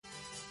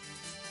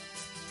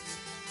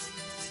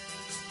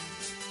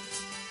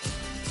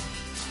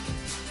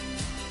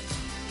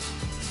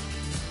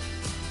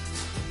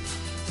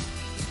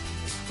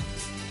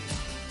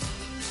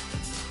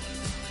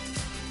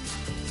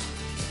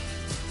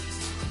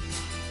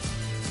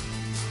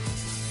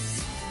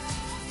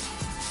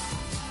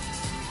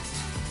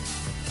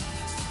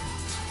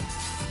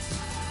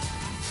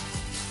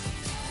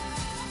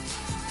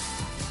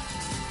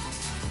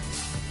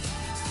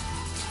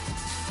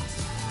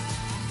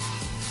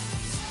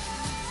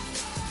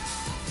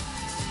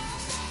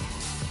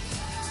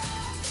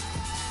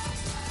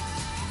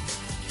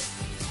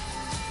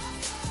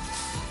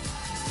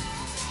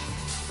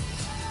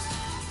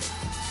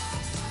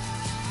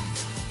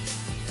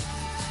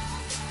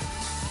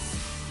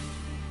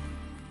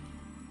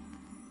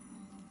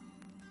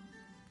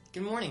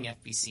Good morning,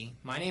 FBC.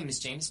 My name is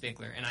James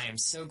Bigler, and I am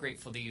so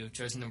grateful that you have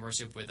chosen to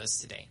worship with us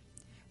today.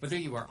 Whether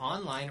you are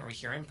online or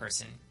here in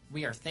person,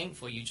 we are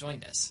thankful you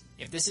joined us.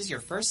 If this is your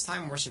first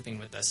time worshiping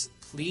with us,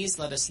 please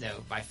let us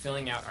know by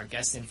filling out our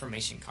guest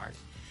information card.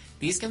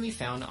 These can be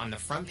found on the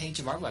front page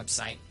of our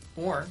website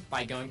or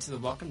by going to the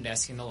welcome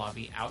desk in the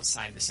lobby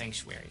outside the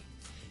sanctuary.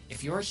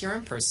 If you are here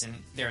in person,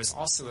 there is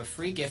also a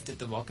free gift at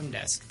the welcome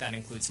desk that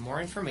includes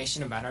more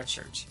information about our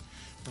church.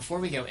 Before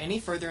we go any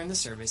further in the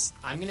service,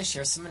 I'm going to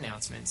share some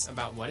announcements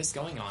about what is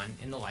going on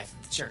in the life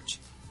of the church.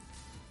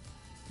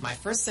 My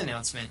first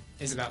announcement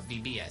is about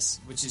VBS,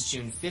 which is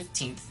June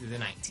 15th through the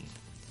 19th.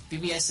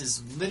 VBS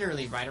is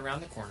literally right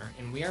around the corner,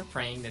 and we are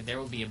praying that there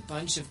will be a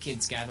bunch of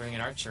kids gathering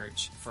at our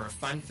church for a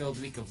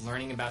fun-filled week of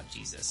learning about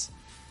Jesus.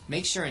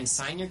 Make sure and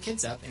sign your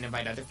kids up and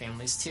invite other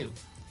families too.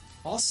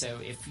 Also,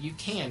 if you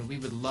can, we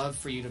would love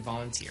for you to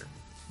volunteer.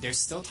 There's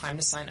still time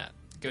to sign up.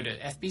 Go to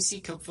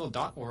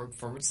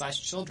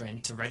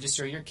fbccokeville.org/children to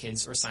register your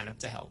kids or sign up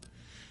to help.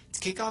 To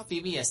kick off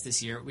VBS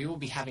this year, we will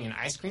be having an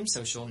ice cream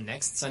social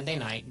next Sunday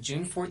night,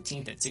 June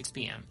 14th at 6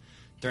 p.m.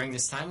 During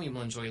this time, we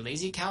will enjoy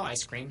Lazy Cow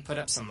ice cream, put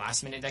up some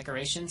last-minute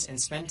decorations,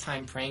 and spend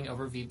time praying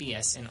over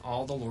VBS and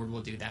all the Lord will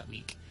do that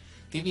week.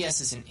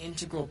 VBS is an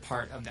integral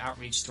part of the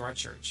outreach to our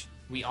church.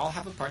 We all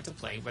have a part to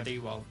play, whether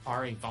you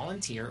are a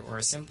volunteer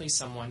or simply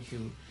someone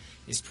who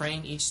is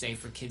praying each day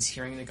for kids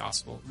hearing the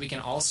gospel. We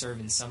can all serve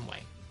in some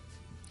way.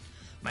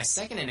 My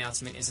second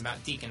announcement is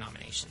about deacon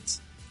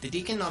nominations. The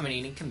Deacon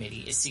Nominating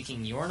Committee is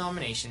seeking your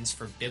nominations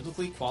for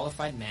biblically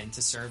qualified men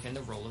to serve in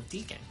the role of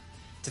deacon.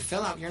 To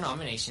fill out your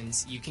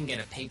nominations, you can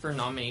get a paper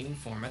nominating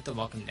form at the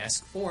welcome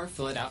desk or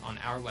fill it out on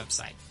our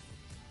website.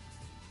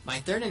 My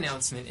third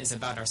announcement is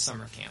about our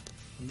summer camp.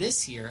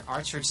 This year,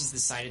 our church has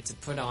decided to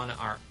put on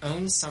our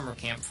own summer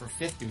camp for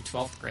 5th through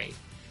 12th grade.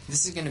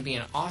 This is going to be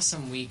an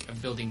awesome week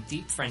of building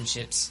deep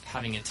friendships,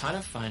 having a ton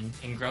of fun,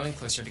 and growing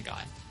closer to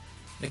God.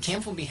 The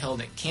camp will be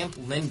held at Camp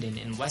Linden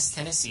in West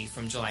Tennessee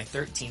from July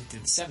 13th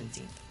through the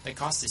 17th. The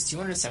cost is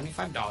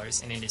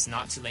 $275, and it is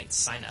not too late to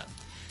sign up.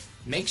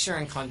 Make sure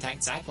and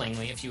contact Zach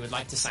Langley if you would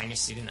like to sign your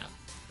student up.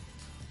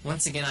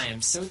 Once again, I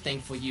am so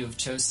thankful you have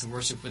chose to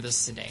worship with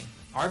us today.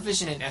 Our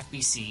vision at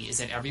FBC is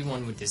that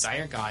everyone would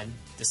desire God,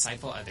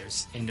 disciple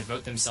others, and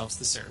devote themselves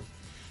to serve.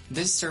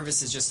 This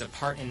service is just a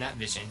part in that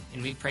vision,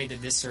 and we pray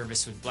that this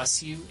service would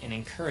bless you and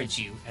encourage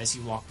you as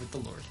you walk with the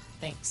Lord.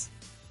 Thanks.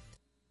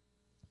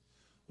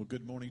 Well,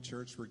 good morning,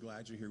 church. We're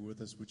glad you're here with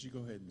us. Would you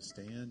go ahead and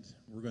stand?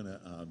 We're going to,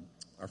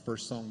 our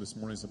first song this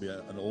morning is going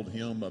to be an old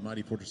hymn,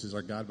 Mighty Fortress is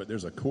Our God, but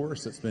there's a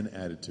chorus that's been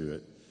added to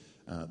it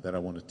that I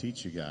want to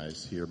teach you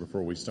guys here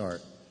before we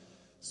start.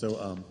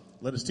 So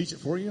let us teach it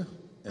for you,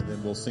 and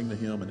then we'll sing the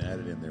hymn and add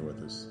it in there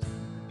with us.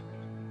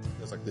 It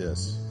goes like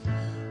this.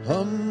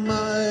 A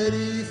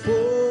mighty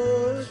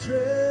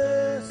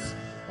fortress,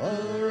 a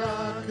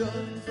rock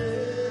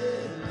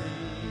unfailing,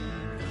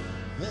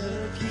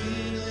 the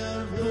King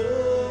of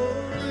glory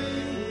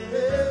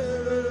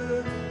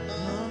ever.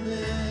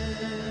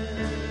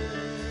 Amen.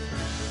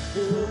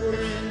 For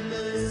in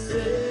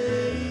the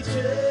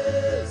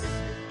ages,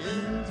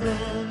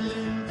 enthroned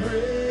in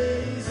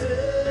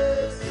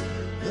praises,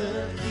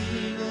 the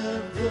King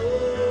of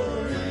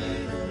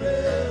glory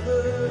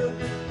forever.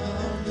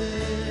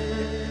 Amen.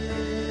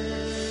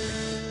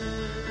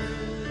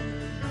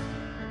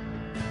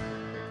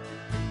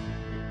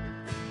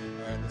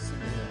 All right, let's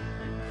sing it.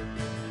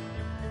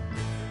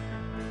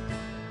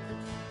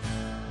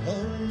 A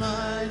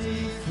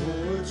mighty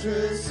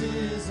fortress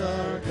is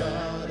our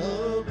God,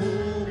 a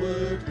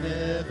bulwark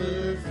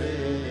never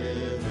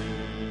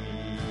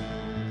failing.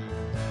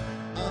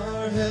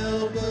 Our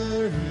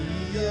helper,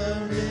 he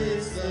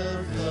amidst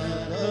the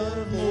flood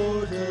of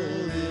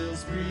mortal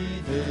ills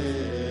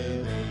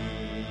prevailing.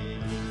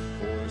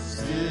 For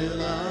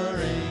still our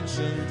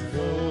ancient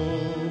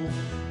foe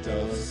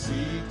doth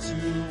seek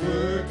to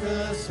work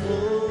us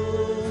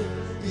woe.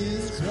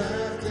 His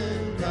craft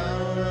and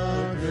power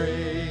are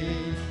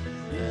great,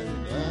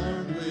 and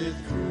armed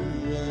with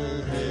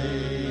cruel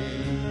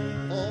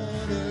hate.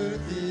 On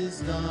earth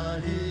is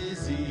not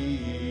his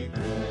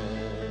equal.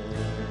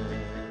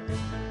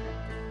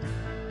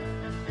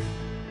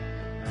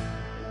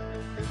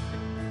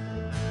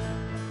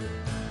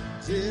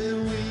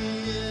 Till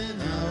we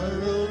in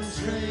our own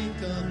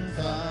strength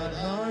confide,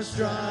 our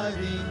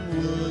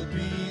striving would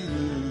be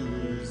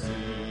losing.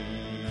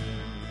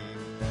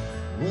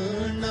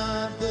 Were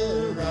not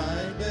the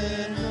right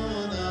man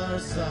on our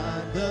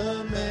side,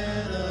 the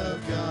man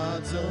of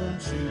God's own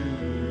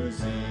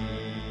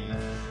choosing.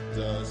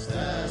 Dost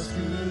ask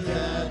who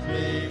that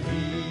may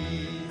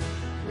be?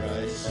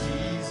 Christ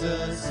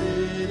Jesus,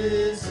 it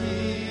is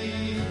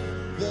he,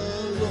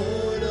 the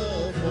Lord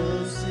of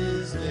hosts,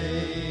 his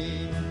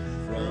name.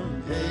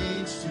 From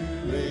age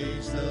to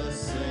age the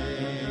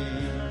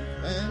same,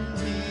 and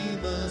he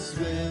must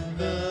win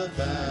the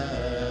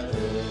battle.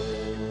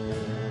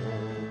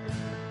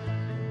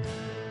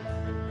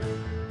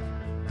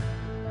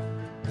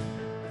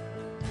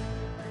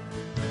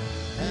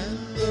 And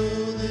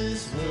though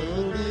this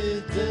world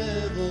with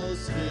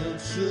devils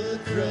filled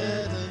should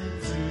threaten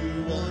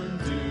to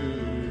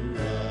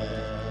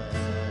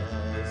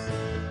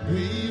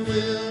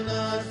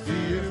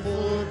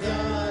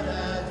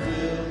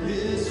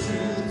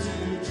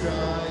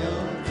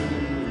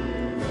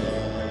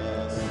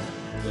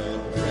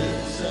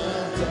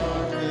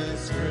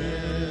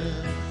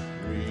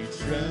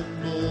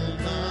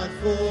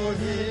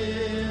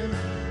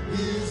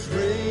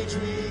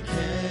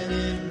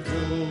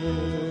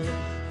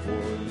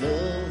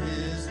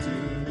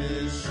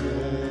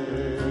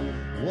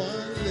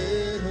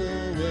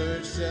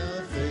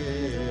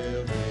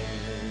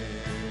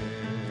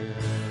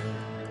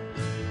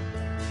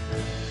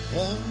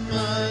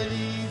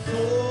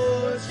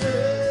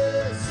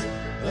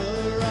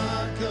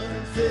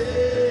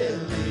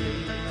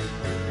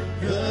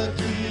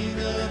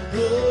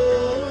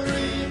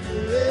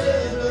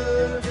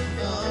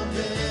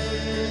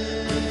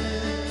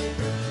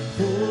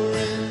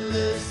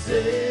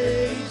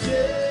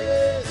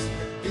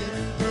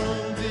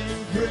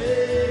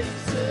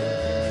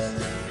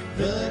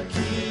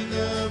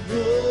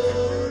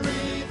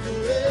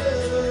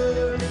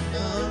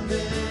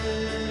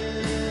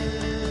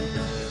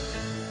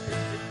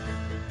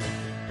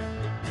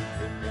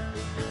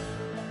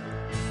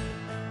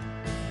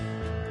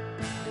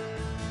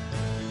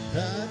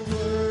That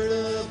word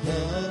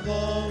above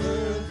all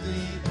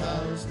earthly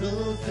powers,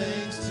 no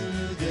thanks to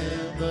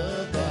them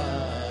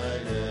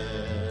abideth.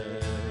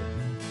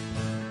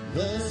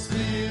 The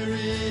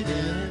Spirit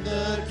and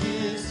the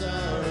gifts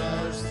are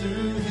ours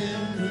through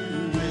Him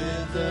who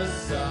with us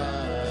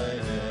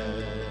sideth.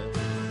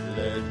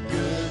 Let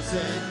goods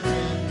and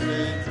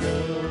kindred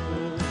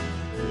flow,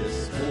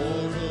 this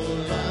mortal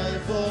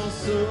life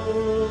also.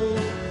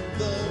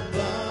 The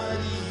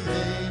body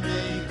they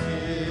may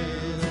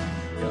kill,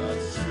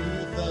 God's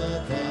truth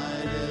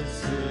abideth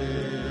still.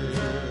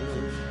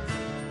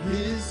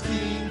 His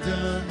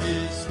kingdom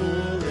is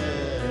forever.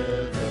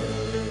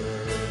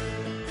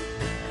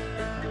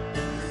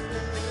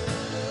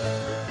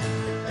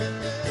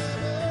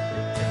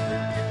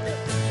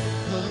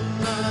 A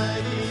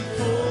mighty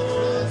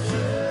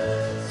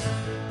fortress,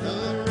 a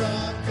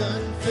rock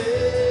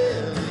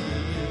unfailing,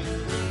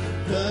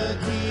 the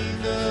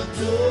King of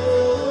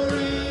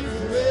glory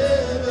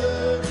forever.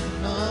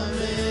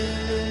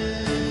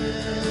 Amen.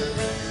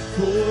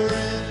 For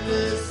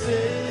endless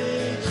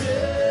ages,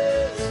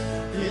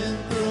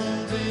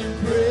 enthroned in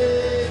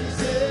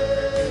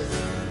praises,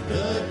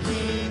 the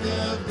King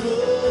of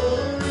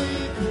glory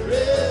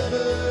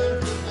forever.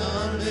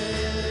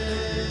 Amen.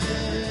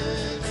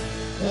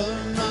 A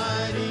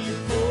mighty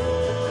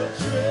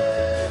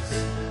fortress,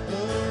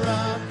 a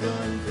rock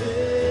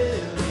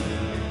unfailing,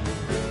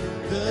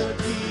 the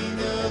King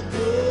of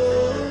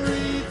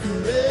glory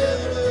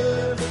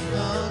forever.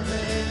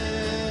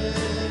 Amen.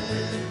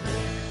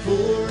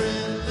 For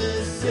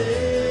endless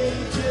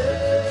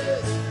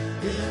ages,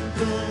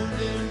 enthroned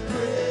in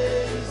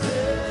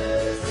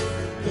praises,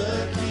 the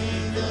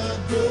King of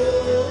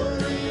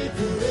glory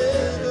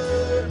forever.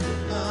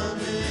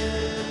 Amen.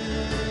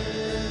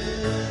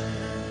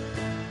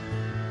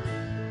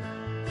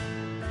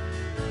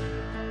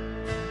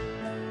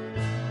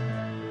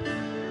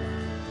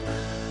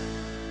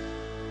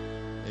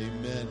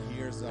 Amen.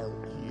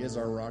 He is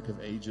our rock of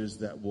ages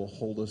that will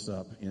hold us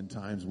up in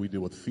times we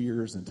deal with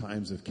fears, in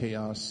times of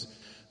chaos,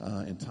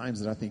 in times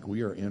that I think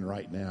we are in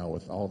right now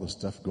with all the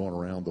stuff going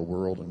around the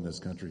world and this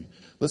country.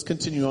 Let's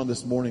continue on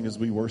this morning as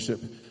we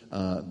worship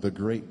the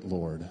great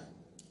Lord.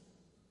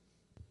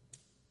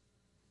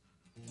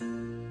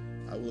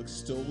 I will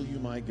extol you,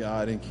 my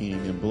God and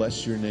King, and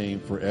bless your name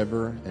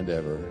forever and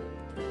ever.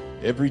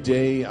 Every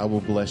day I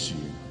will bless you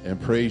and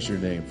praise your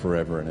name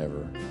forever and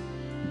ever.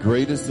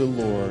 Great is the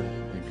Lord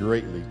and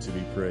greatly to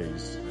be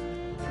praised,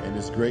 and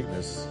his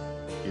greatness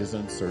is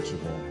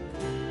unsearchable.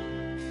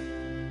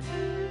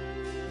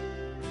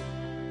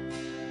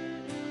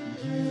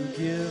 You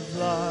give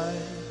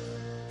life,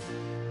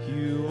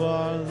 you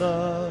are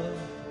love,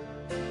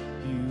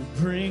 you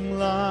bring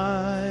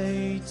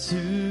light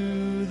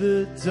to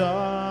the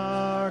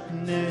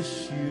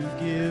darkness, you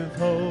give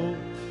hope,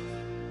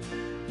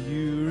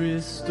 you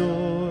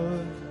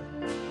restore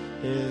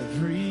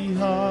every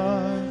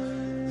heart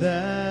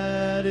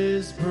that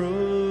is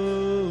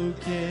broken.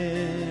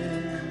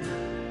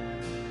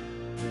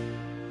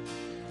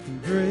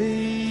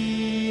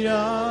 Great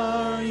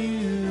are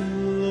you,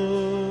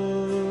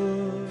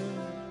 Lord.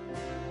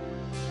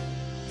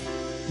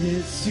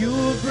 It's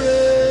your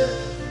breath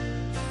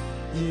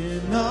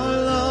in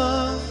our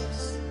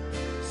lungs,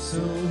 so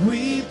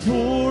we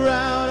pour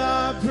out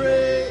our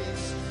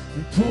praise.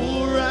 We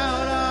pour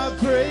out our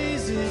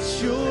praise.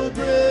 It's your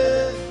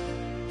breath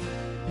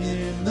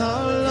in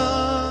our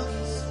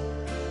lungs,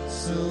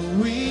 so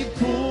we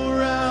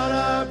pour out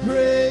our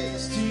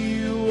praise to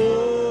you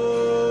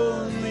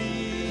only.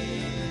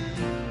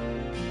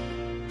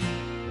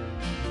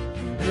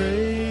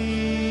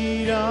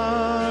 Great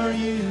are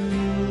you,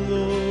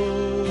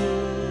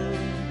 Lord.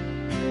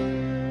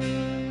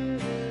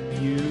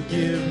 You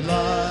give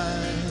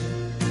life,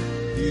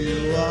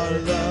 you are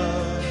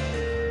love,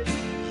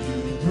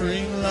 you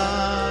bring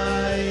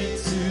light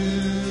to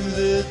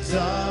the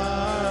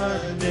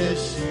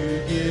darkness,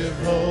 you give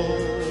hope,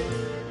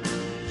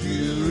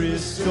 you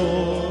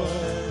restore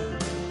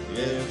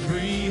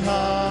every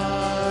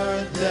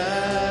heart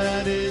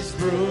that is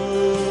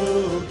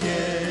broken.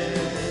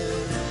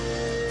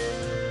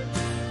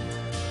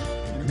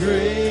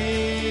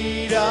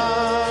 Great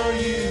are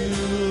you,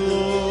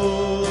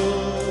 Lord.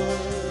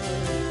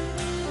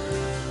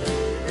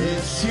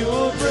 It's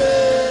your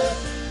breath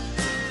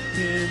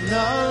in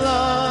our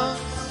lungs,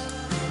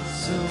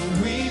 so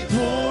we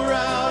pour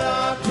out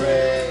our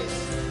praise.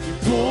 We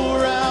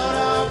pour out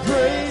our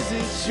praise.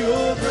 It's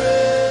your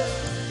breath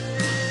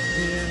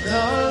in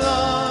our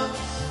lungs,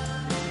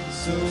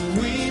 so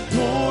we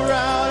pour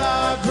out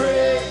our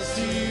praise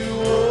to you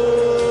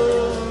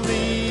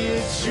only.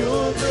 It's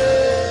your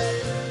breath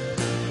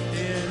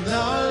in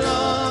our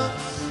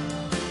lungs,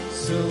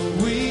 so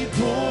we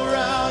pour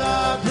out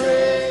our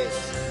praise.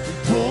 We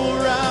pour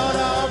out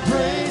our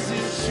praise.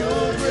 It's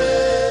your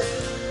breath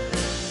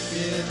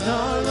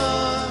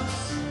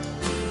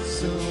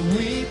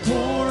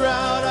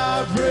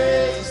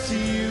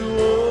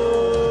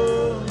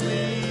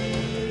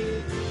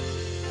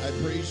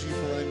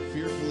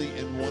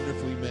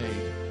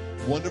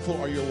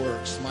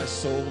my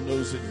soul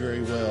knows it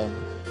very well.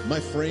 My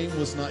frame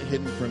was not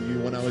hidden from you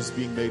when I was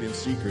being made in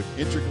secret,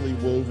 intricately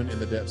woven in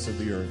the depths of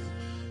the earth.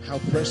 How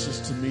precious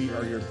to me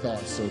are your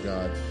thoughts, O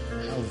God.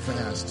 How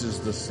vast is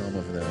the sum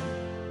of them.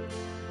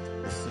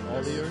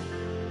 All the earth?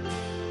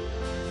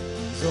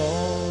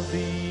 All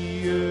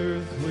the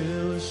earth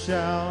will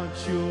shout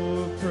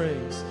your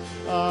praise.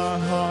 Our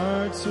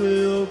hearts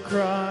will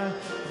cry.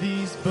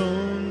 These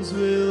bones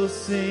will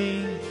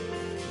sing.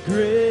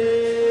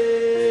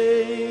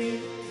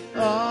 Great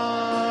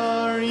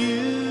are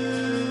you,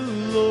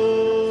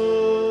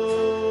 Lord.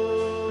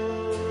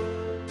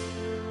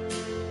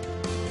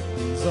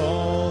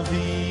 All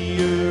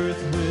the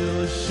earth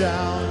will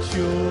shout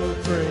your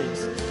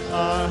praise.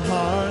 Our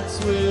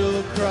hearts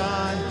will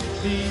cry.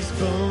 These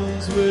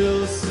bones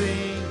will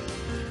sing.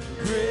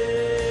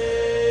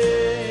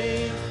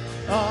 Great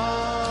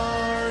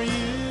are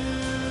you,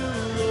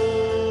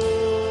 Lord.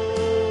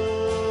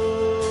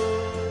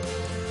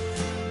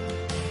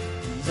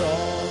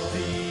 All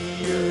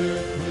the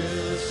earth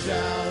will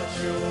shout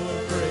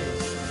your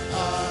praise.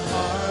 Our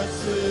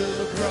hearts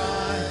will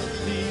cry.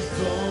 These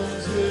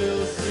bones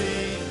will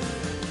sing.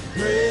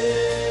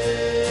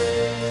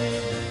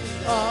 Great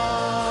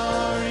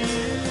are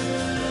you,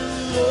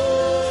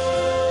 Lord.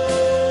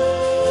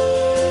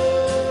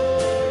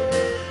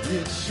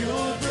 It's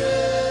your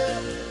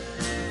breath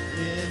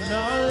in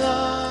our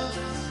lungs,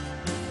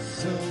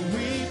 so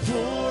we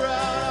pour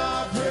out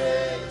our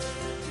praise.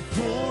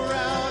 Pour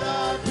out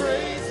our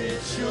praise.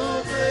 It's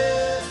your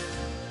breath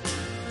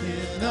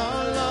in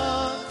our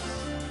lungs,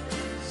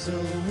 so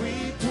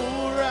we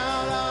pour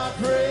out our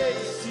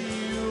praise to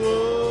you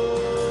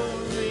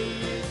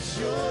only. It's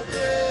your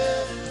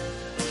breath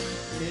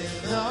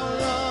in our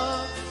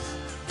lungs,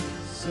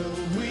 so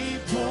we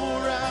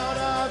pour out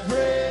our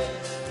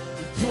praise.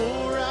 We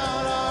pour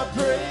out our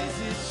praise.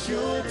 It's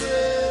your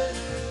breath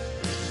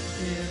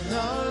in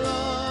our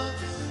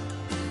lungs,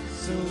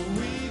 so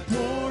we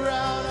pour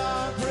out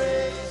our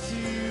praise to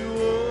you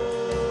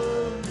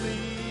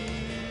only.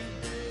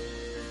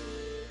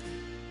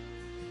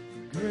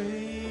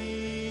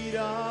 Great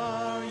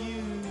are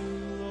you,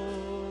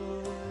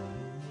 Lord.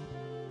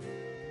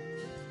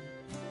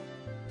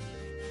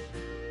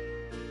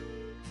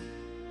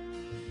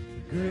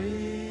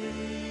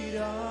 Great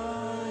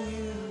are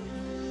you,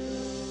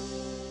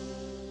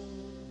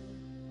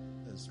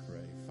 Let's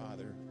pray.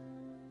 Father,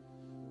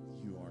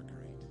 you are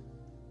great.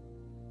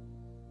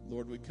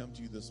 Lord, we come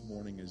to you this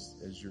morning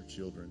as your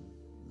children.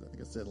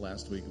 Like I said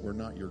last week, we're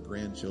not your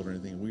grandchildren or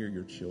anything. We are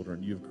your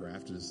children. You've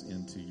grafted us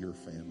into your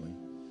family.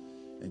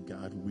 And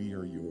God, we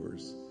are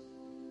yours.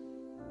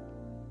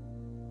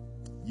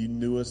 You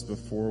knew us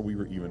before we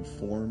were even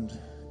formed.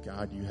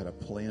 God, you had a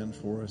plan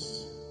for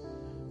us.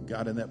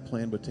 God, and that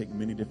plan would take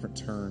many different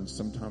turns.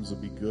 Sometimes it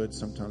would be good,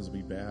 sometimes it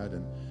would be bad,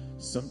 and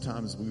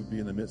sometimes we would be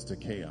in the midst of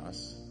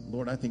chaos.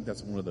 Lord, I think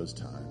that's one of those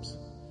times.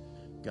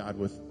 God,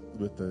 with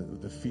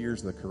the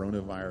fears of the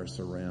coronavirus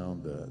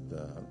around,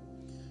 the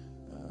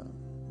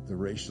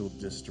racial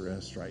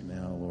distress right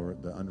now,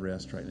 Lord, the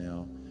unrest right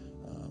now,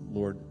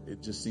 Lord,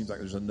 it just seems like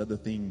there's another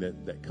thing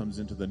that comes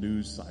into the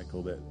news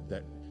cycle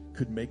that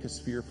could make us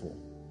fearful.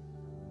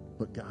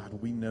 But God,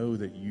 we know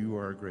that you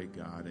are a great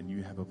God and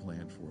you have a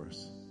plan for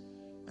us.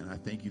 And I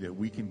thank you that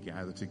we can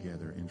gather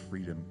together in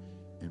freedom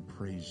and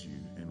praise you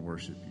and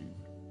worship you.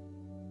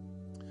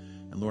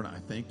 And Lord, I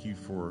thank you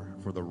for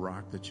the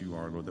rock that you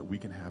are, Lord, that we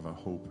can have a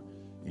hope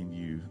in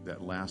you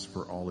that lasts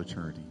for all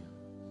eternity.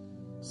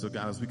 So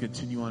God, as we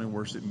continue on in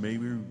worship, may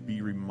we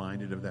be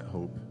reminded of that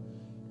hope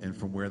and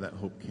from where that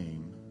hope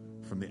came,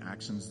 from the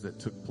actions that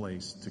took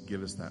place to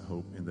give us that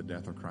hope in the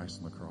death of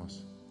Christ on the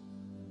cross.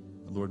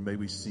 And Lord, may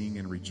we sing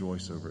and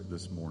rejoice over it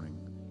this morning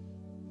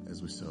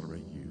as we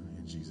celebrate you.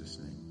 In Jesus'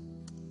 name,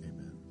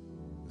 amen.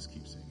 Let's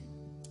keep singing.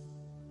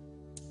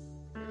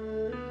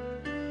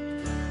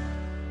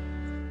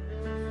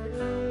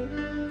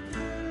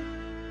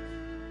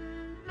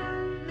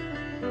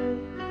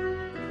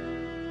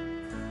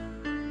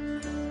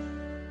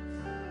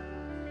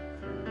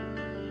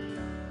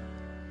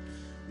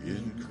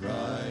 In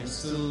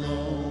Christ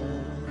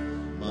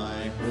alone,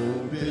 my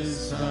hope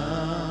is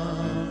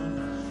found.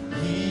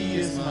 He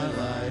is my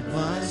light,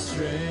 my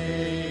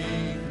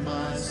strength,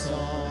 my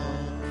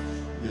song.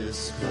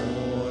 This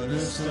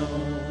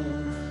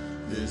cornerstone,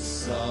 this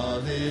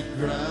solid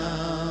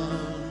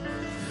ground,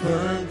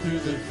 firm through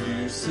the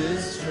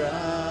fiercest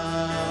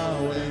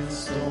drought and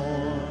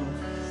storm.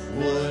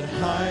 What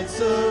heights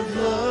of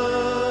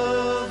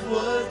love,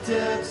 what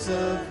depths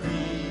of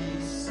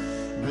peace,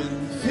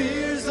 when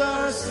fears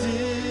are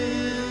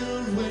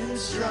stilled, when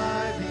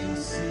striving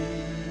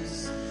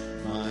cease.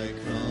 My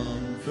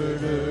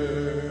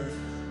comforter,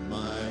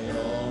 my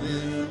all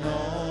in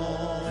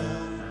all,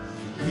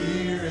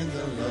 here in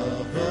the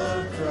love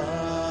of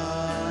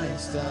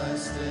Christ I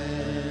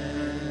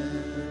stand.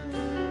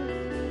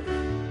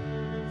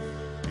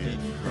 In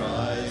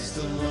Christ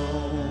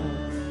alone,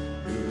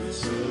 who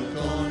took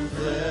on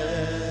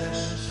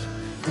flesh,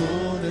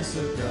 fullness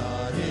of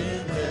God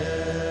in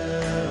heaven.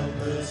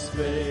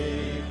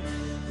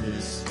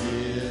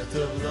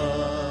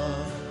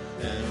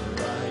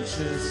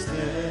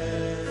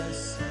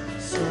 righteousness,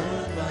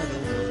 scorned by the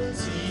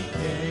ones he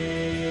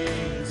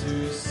came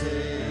to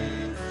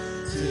save.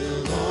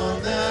 Till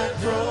on that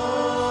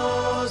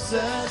cross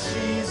as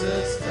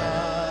Jesus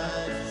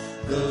died,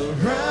 the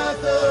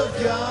wrath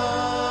of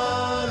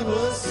God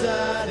was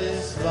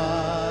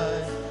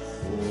satisfied.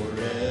 For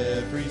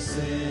every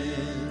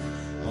sin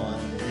on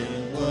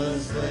him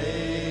was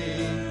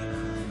laid.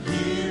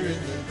 Here in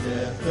the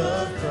death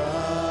of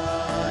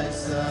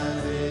Christ I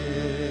live.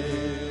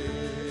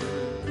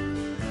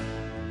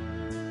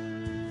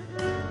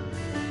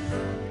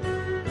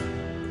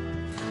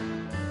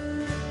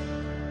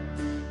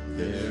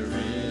 There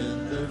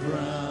in the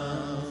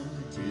ground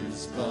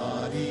his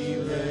body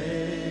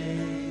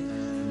lay,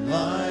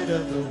 light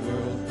of the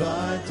world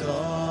by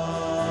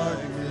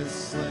darkness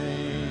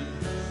slain.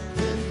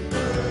 In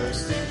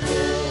bursting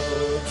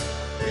forth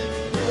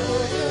in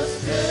glorious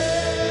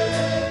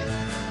day,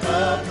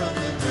 up from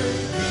the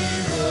grave he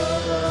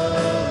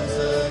rose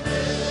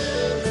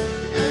again.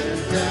 And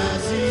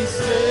as he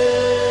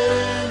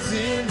stands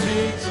in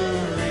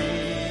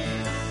victory,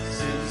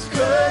 sin's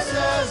curse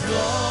has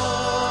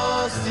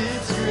lost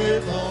its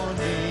grip on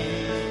me.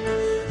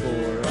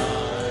 For I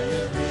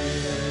am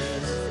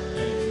his,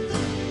 and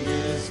he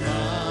is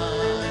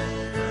mine,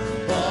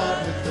 bought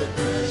with the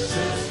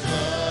precious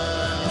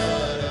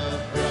blood of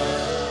Christ.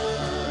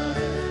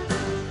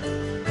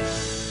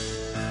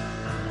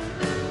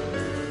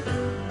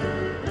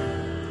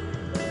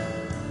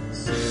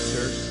 Say it,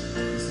 church.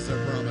 This is our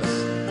promise.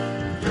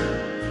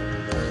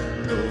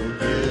 No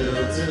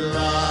guilt in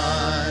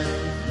life,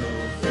 no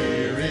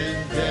fear in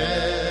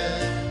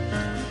death.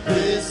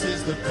 This is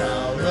the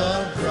power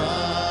of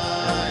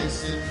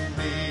Christ in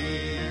me.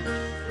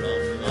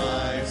 From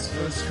life's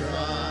first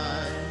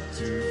cry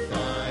to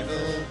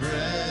final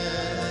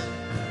breath,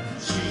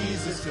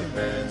 Jesus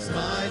commands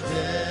my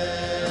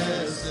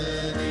destiny.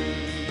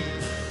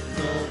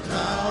 No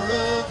power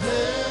of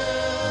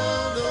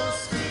hell, no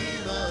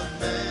scheme of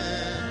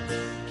man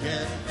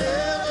can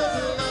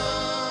ever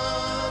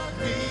pluck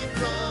me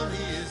from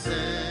his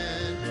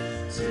hand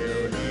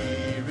till he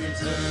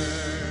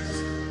returns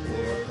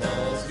or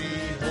calls me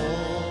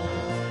home.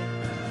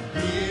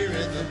 Here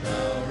in the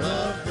power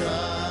of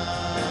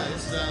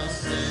Christ I'll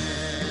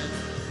stand.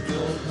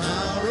 No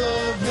power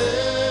of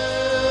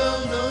hell,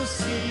 no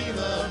scheme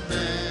of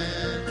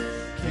man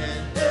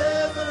can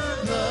ever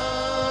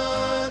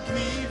pluck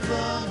me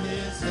from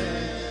his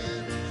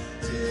hand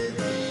till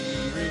he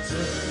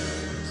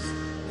returns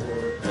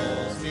or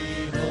calls me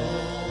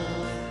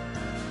home.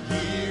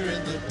 Here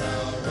in the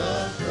power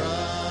of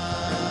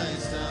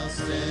Christ I'll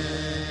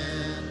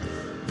stand.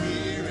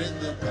 Here in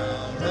the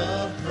power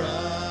of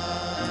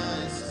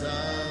Christ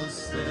I'll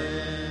stand.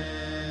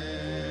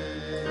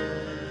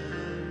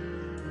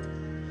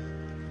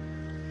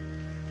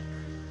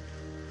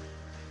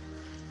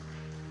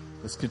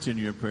 Let's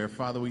continue in prayer.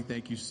 Father, we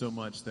thank you so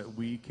much that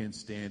we can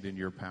stand in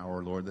your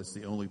power, Lord. That's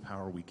the only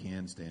power we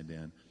can stand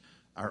in.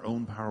 Our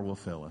own power will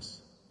fail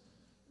us,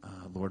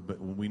 Lord. But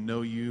when we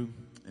know you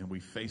and we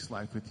face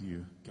life with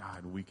you,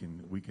 God, we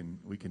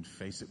can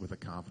face it with a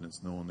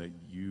confidence, knowing that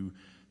you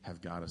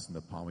have got us in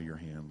the palm of your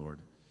hand, Lord.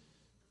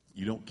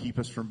 You don't keep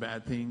us from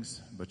bad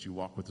things, but you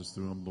walk with us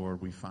through them,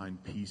 Lord. We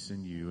find peace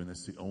in you, and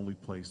that's the only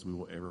place we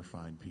will ever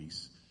find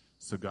peace.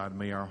 So, God,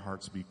 may our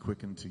hearts be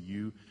quickened to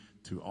you,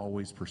 to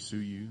always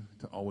pursue you,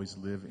 to always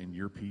live in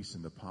your peace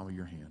in the palm of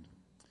your hand.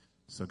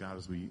 So, God,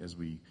 as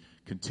we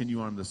continue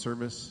on the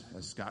service,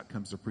 as Scott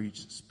comes to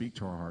preach, speak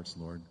to our hearts,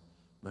 Lord.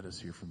 Let us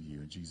hear from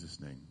you. In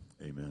Jesus' name,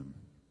 amen.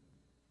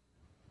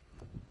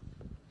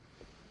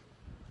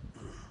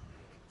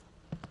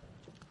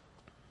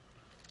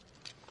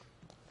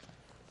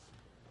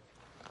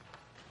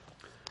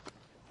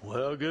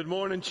 Well, good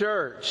morning,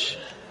 church.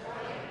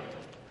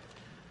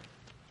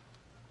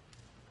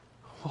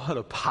 What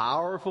a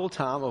powerful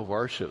time of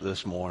worship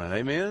this morning.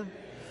 Amen.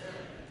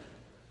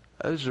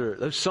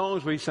 Those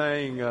songs we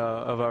sang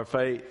of our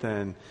faith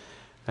and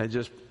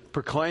just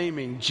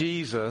proclaiming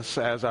Jesus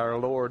as our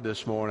Lord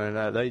this morning.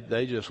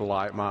 They just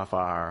light my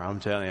fire.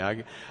 I'm telling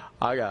you,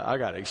 I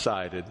got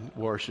excited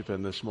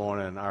worshiping this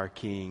morning our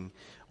King.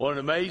 What an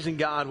amazing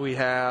God we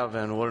have,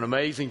 and what an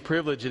amazing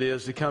privilege it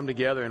is to come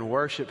together and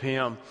worship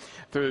Him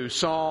through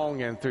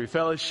song and through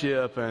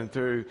fellowship and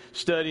through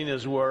studying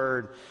His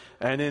Word,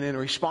 and then in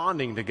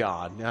responding to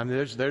God. I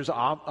mean, there's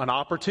an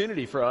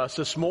opportunity for us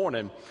this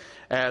morning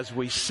as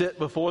we sit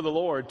before the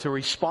Lord to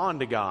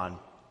respond to God.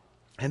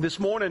 And this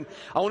morning,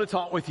 I want to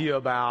talk with you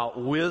about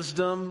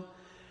wisdom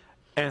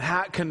and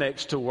how it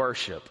connects to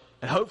worship.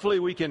 And hopefully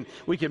we can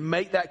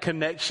make that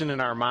connection in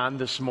our mind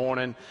this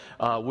morning.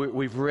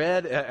 We've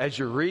read, as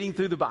you're reading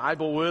through the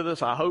Bible with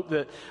us, I hope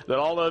that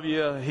all of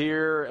you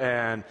here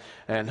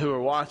and who are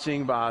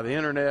watching by the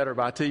internet or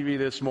by TV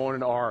this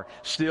morning are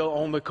still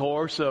on the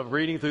course of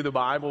reading through the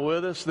Bible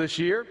with us this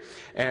year.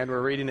 And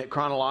we're reading it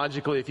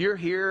chronologically. If you're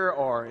here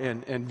or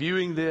and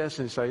viewing this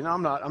and say, no,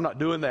 I'm not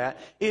doing that,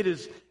 it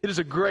is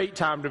a great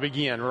time to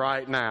begin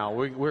right now.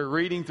 We're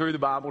reading through the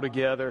Bible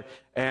together,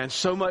 and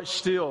so much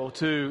still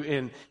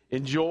to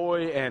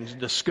enjoy and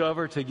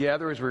discover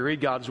together as we read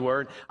God's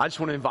Word. I just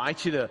want to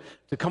invite you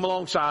to come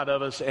alongside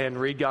of us and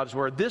read God's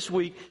Word. This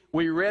week,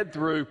 we read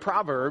through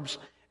Proverbs,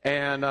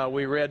 and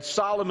we read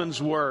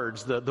Solomon's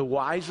words, the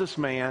wisest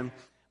man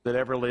that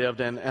ever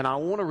lived. And I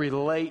want to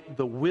relate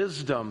the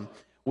wisdom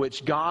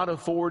which God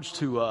affords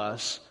to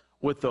us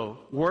with the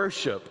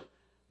worship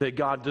that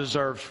God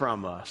deserves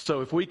from us.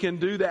 So if we can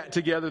do that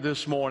together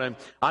this morning,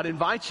 I'd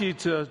invite you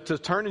to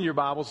turn in your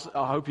Bibles.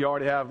 I hope you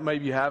already have.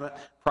 Maybe you haven't.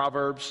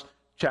 Proverbs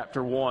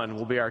chapter 1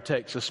 will be our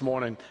text this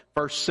morning.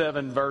 First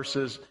 7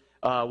 verses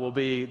will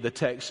be the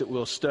text that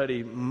we'll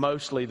study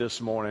mostly this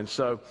morning.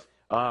 So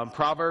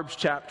Proverbs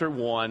chapter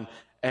 1,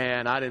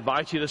 and I'd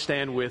invite you to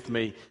stand with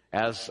me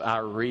as I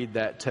read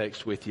that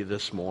text with you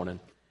this morning.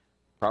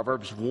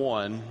 Proverbs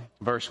 1,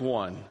 verse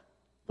 1,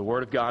 the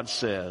Word of God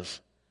says,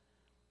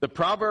 "The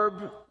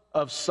proverb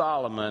of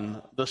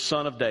Solomon, the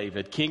son of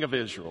David, king of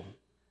Israel,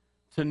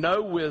 to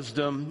know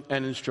wisdom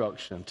and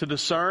instruction, to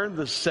discern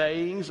the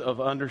sayings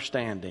of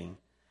understanding,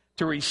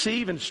 to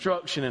receive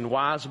instruction in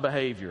wise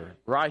behavior,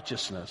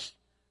 righteousness,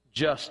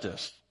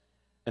 justice,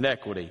 and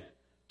equity,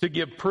 to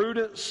give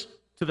prudence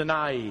to the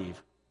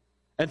naive,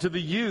 and to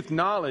the youth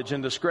knowledge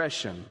and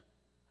discretion.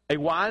 A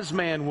wise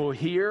man will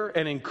hear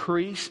and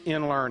increase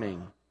in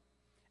learning,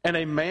 and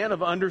a man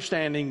of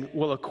understanding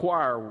will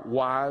acquire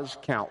wise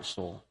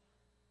counsel.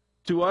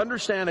 To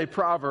understand a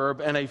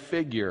proverb and a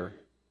figure,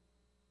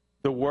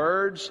 the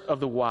words of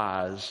the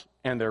wise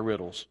and their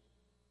riddles."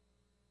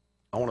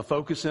 I want to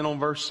focus in on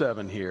verse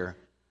 7 here.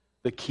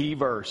 The key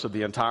verse of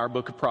the entire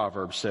book of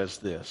Proverbs says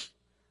this: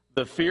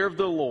 "The fear of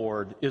the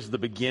Lord is the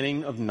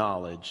beginning of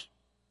knowledge.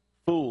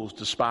 Fools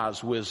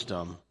despise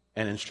wisdom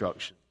and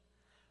instruction."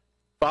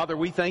 Father,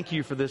 we thank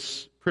you for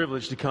this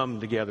privilege to come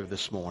together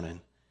this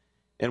morning.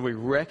 And we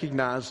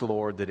recognize,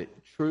 Lord, that it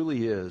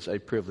truly is a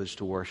privilege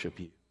to worship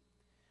you.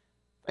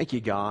 Thank you,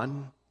 God,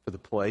 for the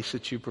place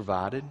that you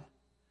provided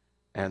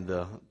and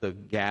the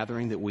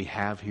gathering that we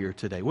have here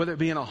today. Whether it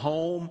be in a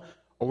home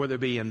or whether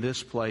it be in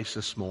this place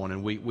this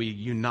morning, we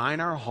unite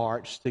our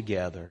hearts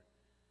together.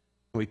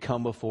 We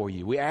come before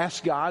you. We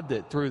ask, God,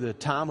 that through the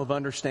time of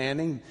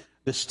understanding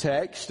this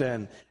text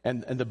and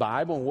the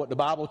Bible and what the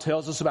Bible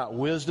tells us about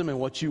wisdom and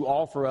what you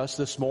offer us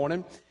this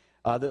morning,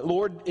 that,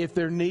 Lord, if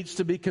there needs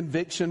to be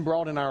conviction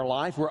brought in our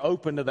life, we're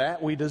open to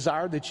that. We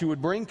desire that you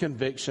would bring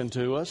conviction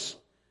to us,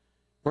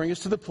 bring us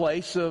to the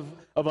place of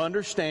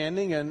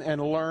understanding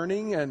and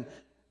learning, and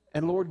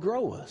Lord,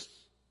 grow us.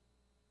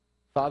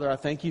 Father, I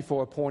thank you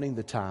for appointing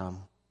the time.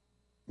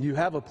 You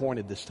have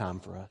appointed this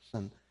time for us,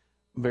 and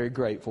I'm very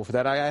grateful for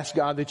that. I ask,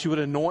 God, that you would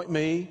anoint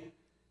me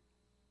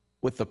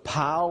with the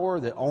power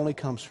that only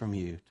comes from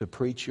you to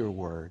preach your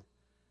word.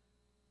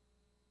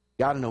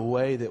 God, in a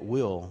way that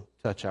will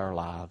touch our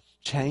lives,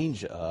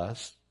 change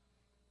us,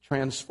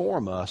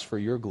 transform us for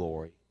your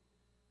glory.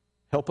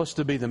 Help us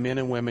to be the men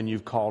and women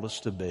you've called us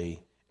to be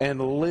and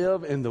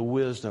live in the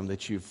wisdom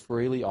that you've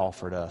freely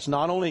offered us.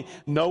 Not only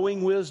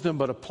knowing wisdom,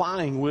 but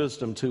applying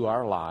wisdom to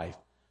our life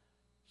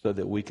so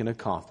that we can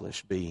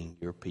accomplish being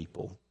your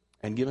people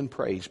and giving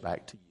praise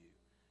back to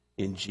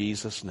you. In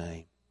Jesus'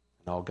 name.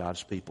 And all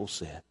God's people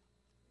said,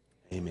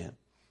 amen.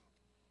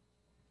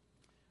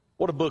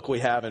 What a book we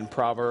have in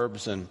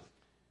Proverbs, and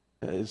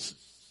it's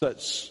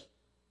such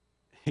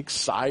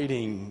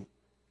exciting.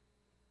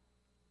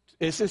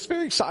 It's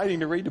very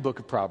exciting to read the book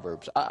of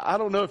Proverbs. I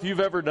don't know if you've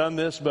ever done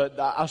this, but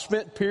I've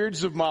spent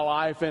periods of my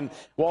life in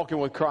walking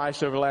with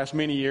Christ over the last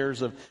many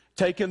years of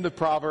taking the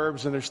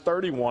Proverbs, and there's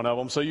 31 of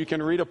them, so you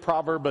can read a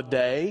proverb a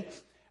day.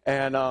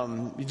 And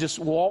you just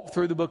walk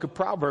through the book of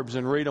Proverbs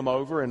and read them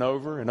over and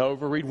over and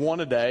over. Read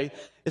one a day.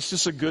 It's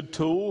just a good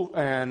tool.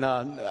 And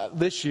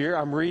this year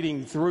I'm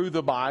reading through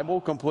the Bible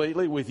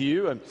completely with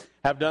you, and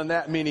have done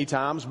that many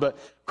times. But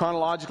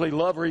chronologically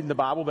love reading the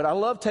Bible. But I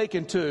love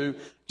taking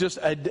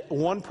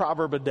one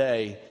proverb a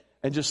day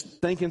and just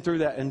thinking through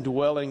that and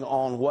dwelling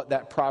on what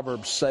that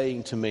proverb's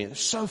saying to me. It's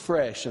so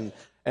fresh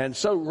and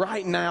so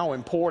right now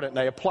important.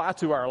 They apply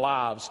to our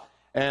lives.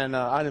 And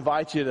I'd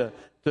invite you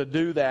to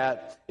do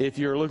that if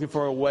you're looking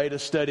for a way to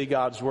study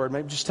God's Word.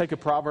 Maybe just take a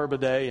proverb a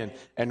day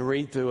and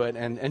read through it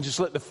and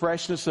just let the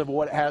freshness of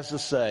what it has to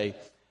say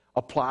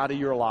apply to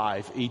your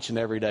life each and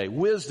every day.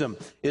 Wisdom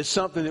is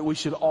something that we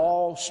should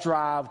all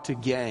strive to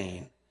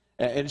gain.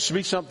 And it should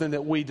be something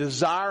that we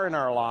desire in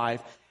our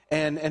life.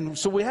 And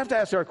so we have to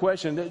ask our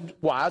question,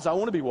 wise, I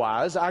want to be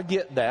wise. I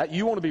get that.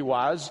 You want to be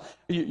wise.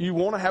 You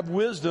want to have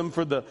wisdom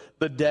for the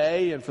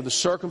day and for the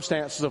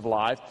circumstances of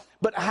life.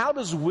 But how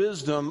does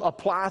wisdom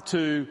apply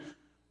to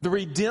the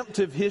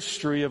redemptive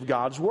history of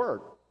God's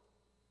Word?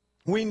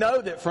 We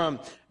know that from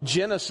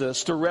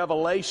Genesis to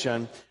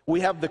Revelation, we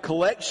have the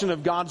collection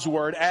of God's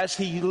Word as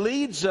He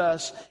leads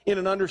us in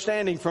an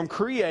understanding from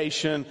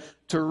creation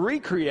to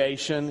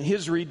recreation,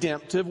 His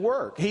redemptive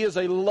work. He is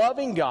a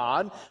loving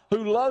God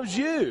who loves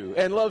you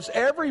and loves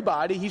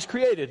everybody He's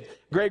created.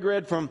 Greg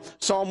read from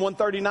Psalm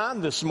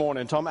 139 this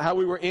morning, talking about how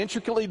we were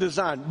intricately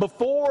designed.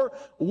 Before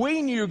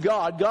we knew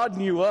God, God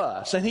knew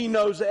us, and He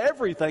knows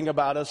everything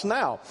about us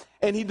now.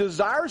 And He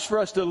desires for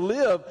us to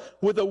live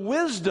with a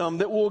wisdom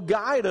that will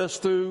guide us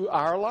through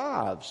our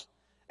lives.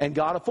 And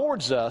God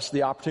affords us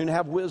the opportunity to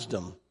have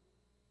wisdom,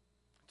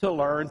 to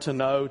learn, to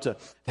know, to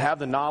have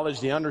the knowledge,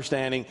 the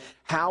understanding,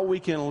 how we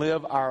can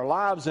live our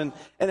lives. And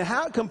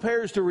how it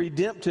compares to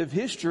redemptive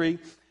history,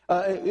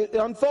 it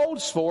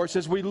unfolds for us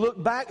as we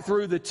look back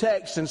through the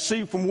text and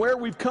see from where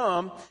we've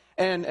come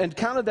and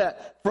kind of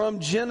that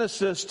from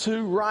Genesis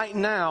to right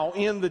now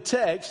in the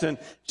text. And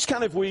just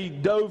kind of if we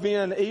dove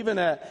in even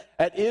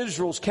at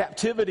Israel's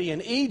captivity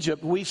in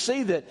Egypt, we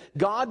see that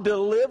God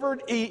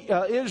delivered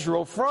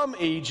Israel from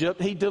Egypt.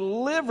 He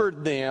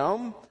delivered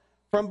them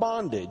from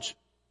bondage.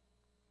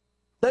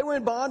 They were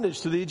in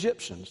bondage to the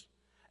Egyptians.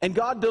 And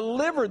God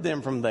delivered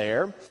them from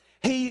there.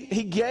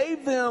 He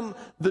gave them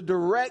the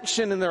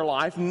direction in their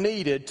life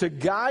needed to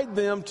guide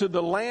them to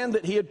the land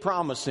that He had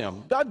promised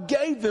them. God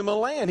gave them a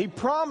land. He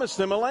promised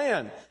them a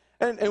land.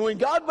 And when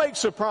God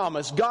makes a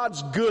promise,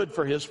 God's good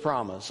for His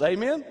promise.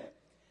 Amen?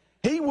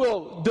 He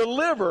will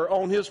deliver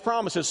on His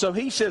promises. So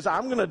He says,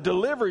 I'm going to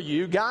deliver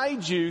you,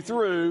 guide you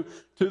through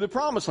to the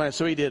promised land.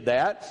 So He did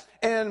that.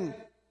 And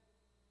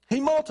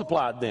He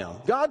multiplied them.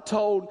 God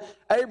told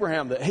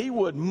Abraham that He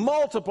would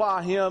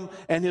multiply him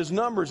and his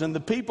numbers and the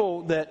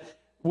people that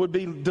would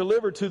be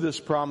delivered to this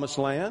promised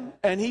land.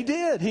 And He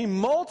did. He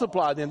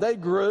multiplied them. They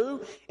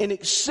grew in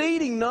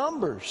exceeding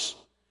numbers.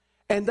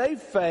 And they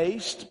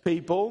faced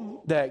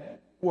people that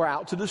were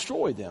out to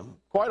destroy them.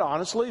 Quite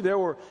honestly, there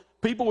were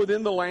people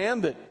within the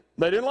land that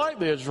they didn't like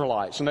the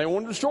Israelites and they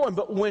wanted to destroy them.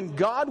 But when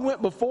God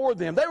went before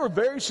them, they were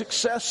very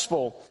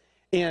successful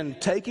in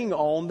taking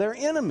on their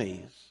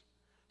enemies.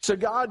 So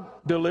God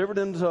delivered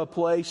them to a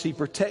place. He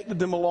protected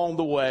them along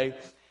the way.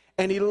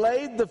 And He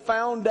laid the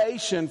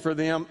foundation for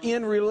them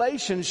in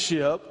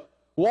relationship,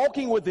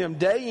 walking with them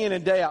day in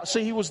and day out.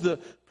 See, He was the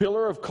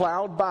pillar of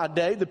cloud by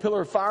day, the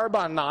pillar of fire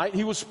by night.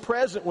 He was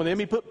present with them.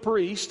 He put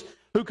priests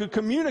who could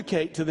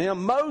communicate to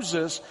them.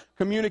 Moses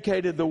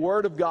communicated the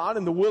Word of God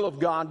and the will of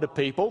God to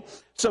people.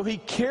 So He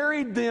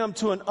carried them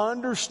to an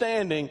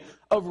understanding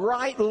of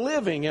right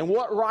living and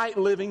what right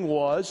living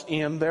was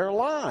in their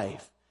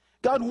life.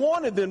 God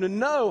wanted them to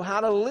know how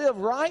to live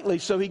rightly,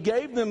 so He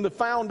gave them the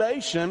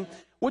foundation,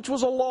 which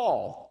was a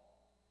law.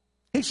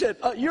 He said,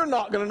 you're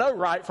not going to know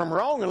right from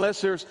wrong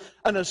unless there's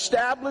an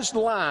established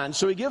line.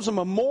 So He gives them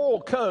a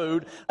moral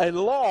code, a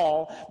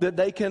law that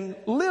they can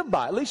live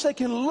by. At least they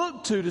can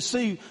look to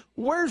see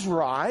where's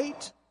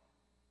right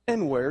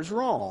and where's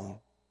wrong.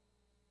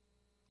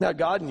 Now,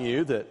 God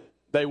knew that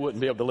they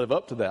wouldn't be able to live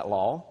up to that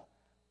law.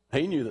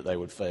 He knew that they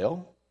would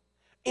fail.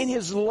 In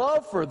His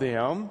love for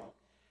them,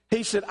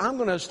 He said, I'm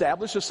going to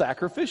establish a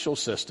sacrificial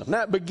system.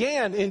 Now, it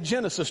began in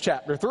Genesis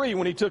chapter 3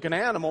 when He took an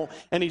animal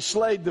and He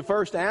slayed the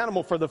first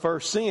animal for the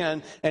first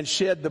sin and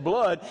shed the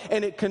blood.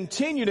 And it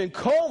continued and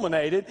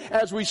culminated,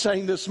 as we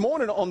sang this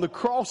morning, on the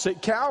cross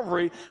at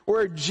Calvary,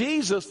 where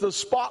Jesus, the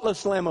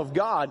spotless Lamb of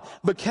God,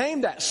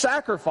 became that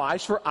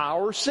sacrifice for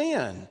our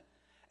sin.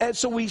 And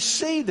so we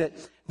see that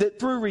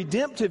through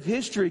redemptive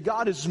history,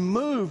 God has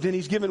moved and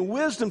He's given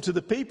wisdom to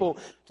the people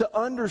to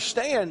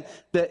understand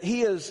that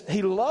He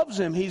loves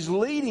them, He's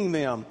leading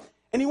them,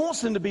 and He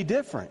wants them to be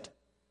different.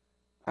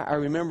 I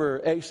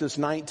remember Exodus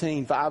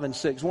 19, 5 and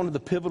 6, one of the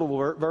pivotal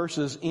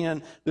verses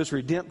in this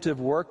redemptive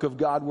work of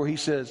God where He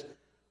says,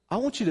 I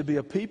want you to be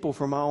a people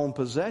for my own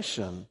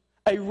possession,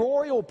 a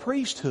royal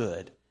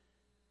priesthood.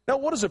 Now,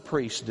 what does a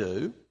priest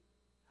do?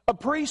 A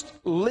priest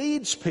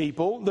leads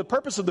people. The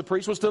purpose of the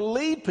priest was to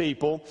lead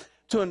people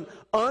to an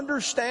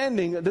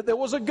understanding that there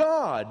was a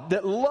God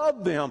that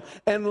loved them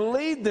and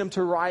lead them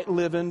to right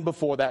living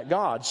before that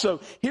God. So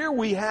here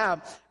we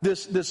have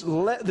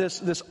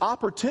this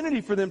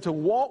opportunity for them to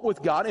walk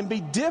with God and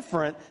be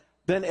different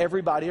than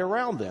everybody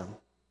around them.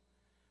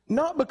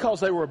 Not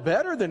because they were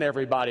better than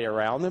everybody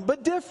around them,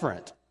 but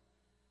different.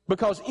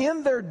 Because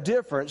in their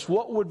difference,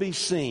 what would be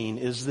seen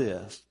is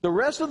this. The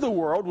rest of the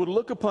world would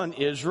look upon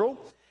Israel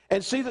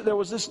and see that there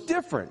was this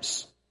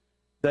difference.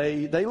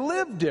 They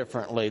lived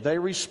differently. They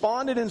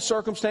responded in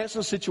circumstances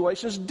and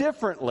situations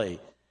differently.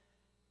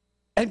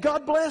 And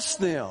God blessed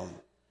them.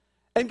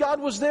 And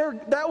God was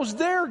that was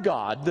their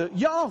God, the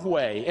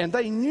Yahweh. And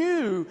they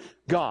knew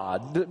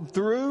God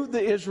through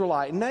the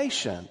Israelite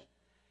nation.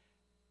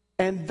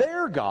 And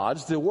their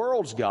gods, the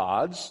world's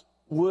gods,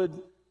 would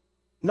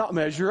not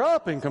measure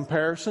up in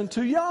comparison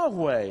to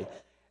Yahweh.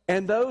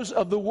 And those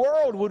of the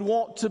world would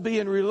want to be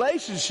in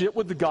relationship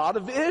with the God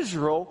of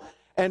Israel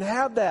and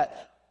have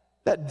that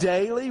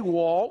daily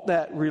walk,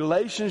 that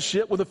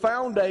relationship with a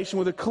foundation,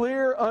 with a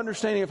clear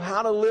understanding of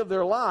how to live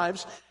their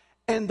lives.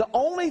 And the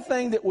only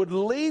thing that would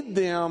lead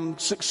them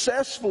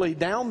successfully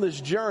down this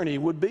journey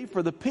would be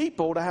for the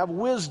people to have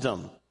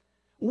wisdom.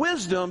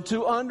 wisdom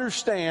to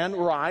understand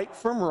right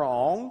from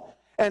wrong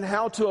and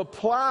how to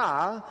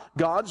apply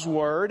God's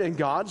word and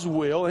God's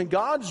will and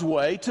God's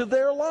way to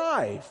their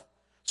life.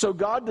 So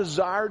God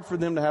desired for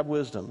them to have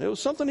wisdom. It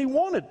was something he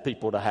wanted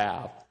people to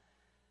have.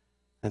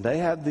 And they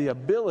had the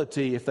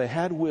ability, if they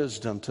had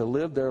wisdom, to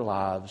live their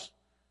lives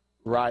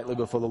rightly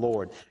before the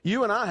Lord.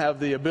 You and I have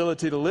the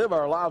ability to live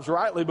our lives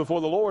rightly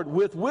before the Lord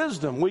with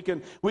wisdom. We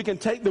can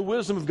take the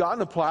wisdom of God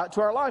and apply it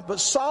to our life. But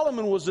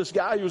Solomon was this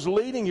guy who was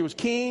leading, he was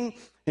king,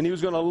 and he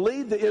was going to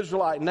lead the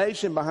Israelite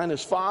nation behind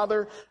his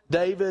father,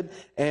 David.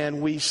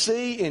 And we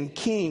see in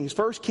Kings,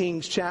 1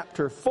 Kings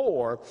chapter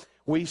 4,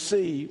 we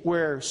see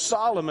where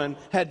Solomon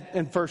had,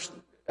 in 1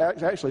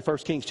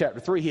 Kings chapter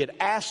 3, he had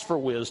asked for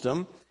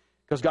wisdom,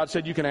 because God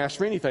said, you can ask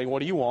for anything. What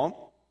do you want?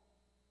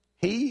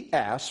 He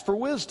asked for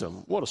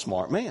wisdom. What a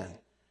smart man.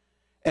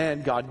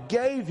 And God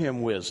gave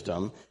him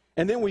wisdom.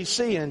 And then we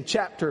see in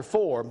chapter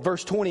 4,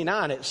 verse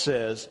 29, it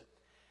says,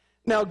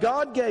 now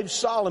God gave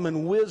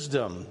Solomon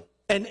wisdom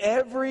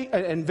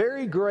and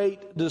very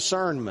great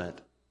discernment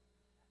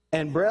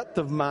and breadth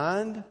of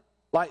mind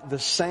like the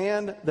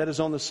sand that is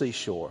on the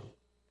seashore.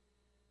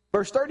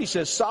 Verse 30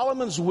 says,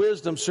 Solomon's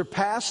wisdom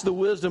surpassed the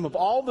wisdom of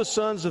all the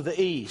sons of the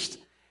east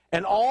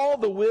and all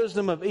the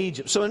wisdom of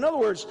Egypt. So in other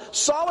words,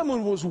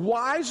 Solomon was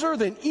wiser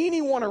than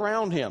anyone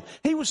around him.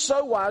 He was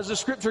so wise, the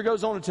scripture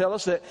goes on to tell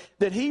us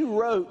that he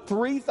wrote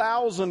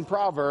 3,000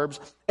 proverbs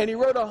and he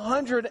wrote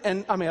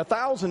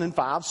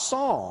 1,005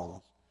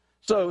 songs.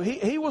 So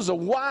he was a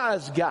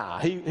wise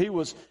guy. He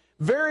was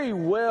very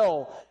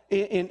well,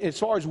 in as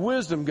far as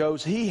wisdom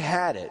goes, he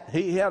had it.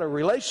 He had a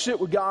relationship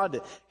with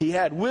God. He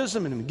had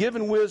wisdom and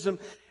given wisdom.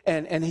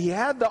 And he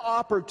had the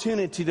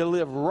opportunity to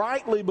live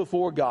rightly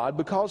before God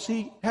because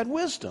he had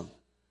wisdom.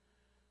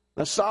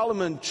 Now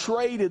Solomon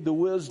traded the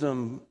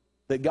wisdom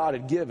that God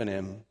had given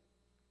him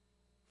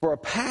for a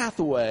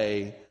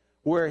pathway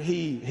where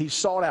he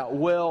sought out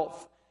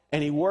wealth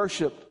and he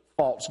worshiped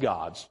false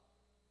gods.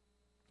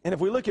 And if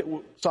we look at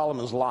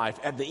Solomon's life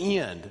at the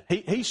end,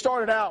 he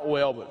started out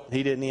well, but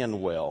he didn't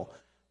end well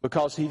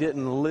because he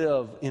didn't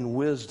live in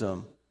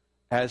wisdom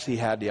as he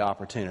had the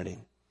opportunity.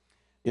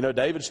 You know,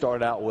 David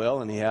started out well,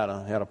 and he had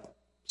a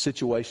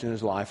situation in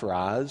his life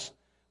arise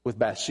with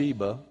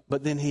Bathsheba,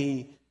 but then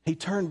he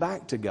turned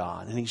back to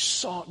God, and he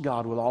sought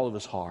God with all of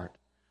his heart.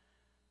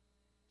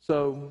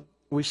 So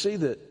we see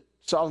that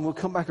Solomon will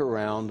come back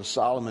around to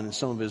Solomon and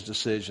some of his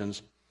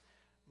decisions.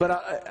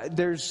 But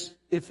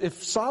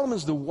if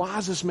Solomon's the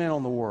wisest man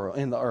on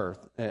the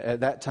earth at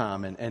that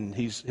time, and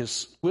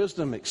his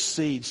wisdom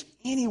exceeds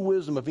any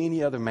wisdom of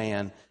any other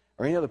man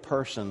or any other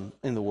person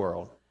in the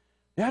world,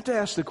 you have to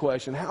ask the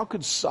question, how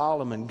could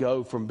Solomon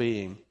go from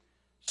being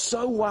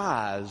so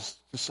wise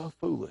to so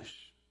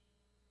foolish?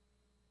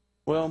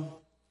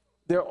 Well,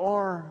 there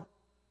are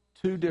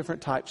two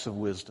different types of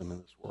wisdom in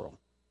this world.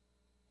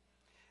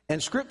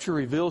 And Scripture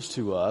reveals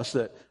to us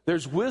that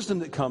there's wisdom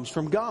that comes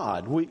from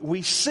God.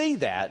 We see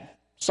that.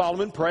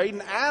 Solomon prayed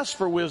and asked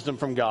for wisdom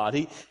from God.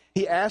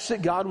 He asked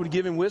that God would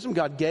give him wisdom.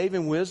 God gave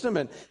him wisdom.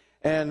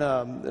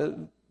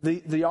 And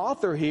the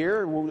author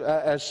here,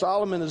 as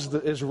Solomon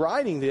is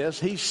writing this,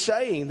 he's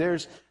saying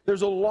there's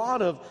a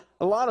lot of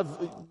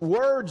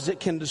words that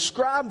can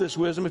describe this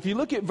wisdom. If you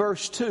look at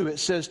verse 2, it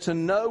says to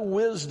know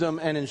wisdom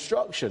and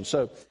instruction.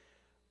 So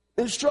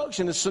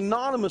instruction is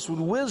synonymous with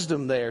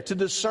wisdom there. To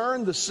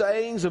discern the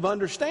sayings of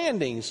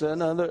understandings,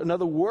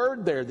 another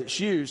word there that's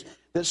used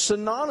that's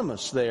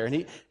synonymous there.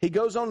 And he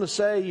goes on to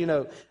say,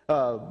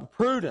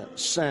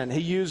 prudence, and he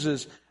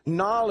uses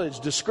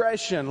knowledge,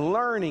 discretion,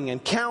 learning,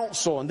 and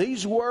counsel. And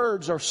these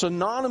words are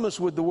synonymous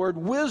with the word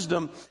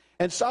wisdom.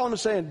 And Solomon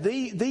is saying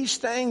these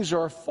things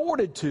are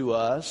afforded to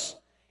us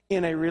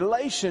in a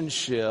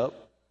relationship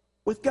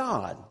with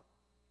God.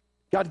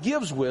 God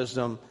gives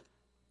wisdom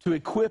to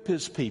equip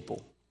his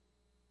people.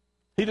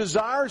 He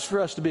desires for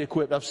us to be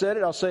equipped. I've said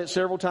it. I'll say it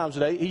several times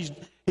today.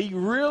 He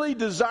really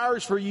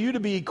desires for you to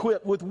be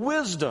equipped with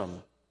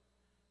wisdom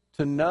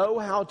to know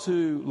how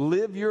to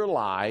live your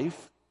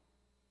life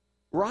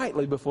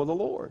rightly before the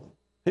Lord.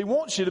 He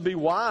wants you to be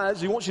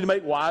wise. He wants you to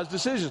make wise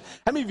decisions.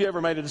 How many of you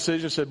ever made a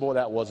decision and said, boy,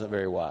 that wasn't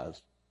very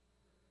wise?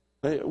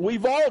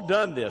 We've all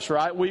done this,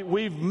 right?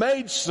 We've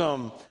made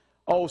some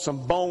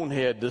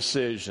bonehead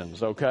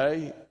decisions,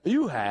 okay?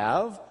 You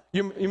have.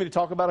 You mean to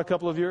talk about a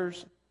couple of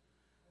yours?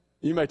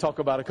 You may talk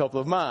about a couple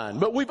of mine.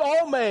 But we've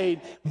all made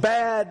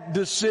bad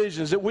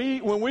decisions that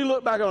when we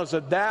look back on it,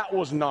 said, that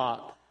was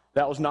not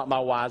my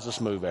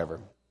wisest move ever.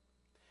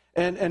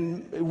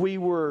 And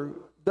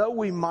though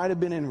we might have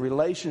been in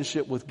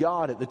relationship with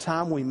God at the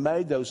time we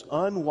made those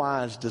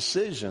unwise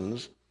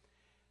decisions,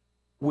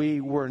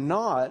 we were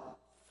not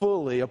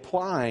fully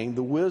applying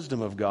the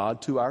wisdom of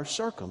God to our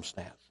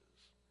circumstances.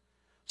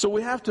 So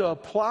we have to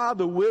apply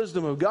the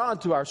wisdom of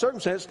God to our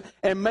circumstances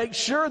and make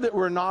sure that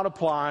we're not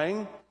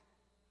applying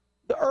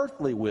the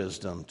earthly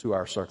wisdom to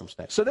our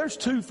circumstance. So there's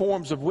two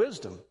forms of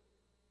wisdom.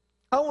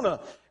 I want to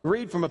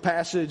read from a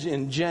passage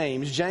in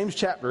James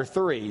chapter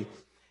 3.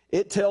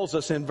 It tells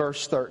us in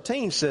verse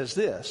 13, says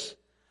this,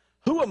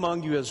 who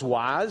among you is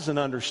wise and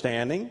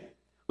understanding?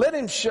 Let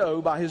him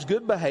show by his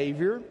good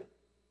behavior,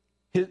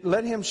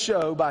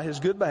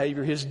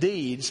 his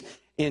deeds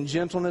in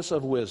gentleness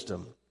of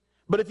wisdom.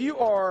 But if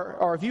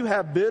you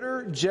have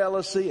bitter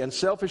jealousy and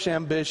selfish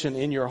ambition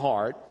in your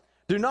heart,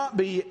 do not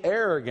be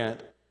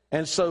arrogant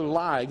and so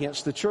lie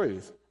against the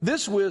truth.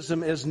 This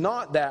wisdom is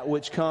not that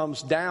which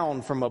comes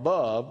down from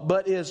above,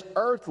 but is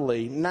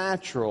earthly,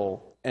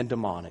 natural, and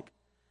demonic.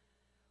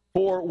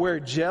 For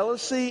where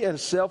jealousy and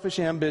selfish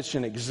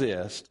ambition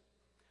exist,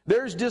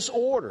 there's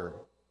disorder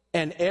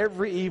and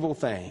every evil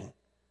thing.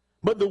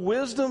 But the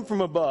wisdom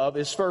from above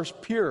is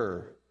first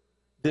pure,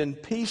 then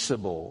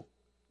peaceable,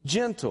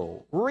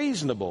 gentle,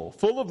 reasonable,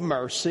 full of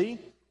mercy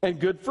and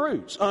good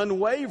fruits,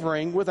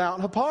 unwavering, without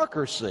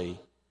hypocrisy.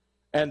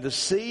 And the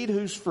seed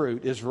whose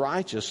fruit is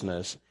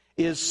righteousness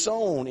is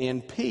sown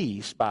in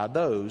peace by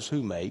those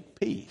who make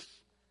peace.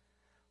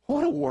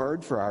 What a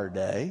word for our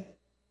day.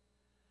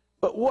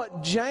 But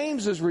what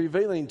James is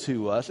revealing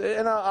to us,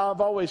 and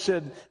I've always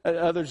said,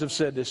 others have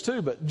said this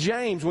too, but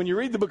James, when you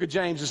read the book of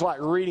James, it's like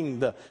reading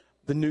the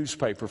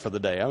newspaper for the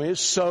day. I mean,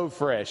 it's so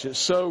fresh. It's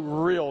so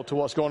real to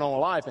what's going on in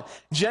life. And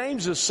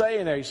James is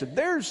saying there, he said,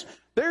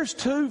 there's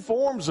two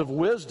forms of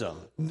wisdom.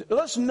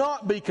 Let's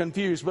not be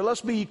confused, but let's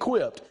be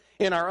equipped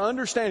in our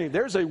understanding.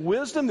 There's a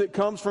wisdom that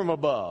comes from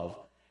above,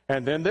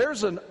 and then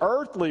there's an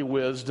earthly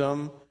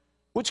wisdom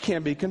which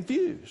can be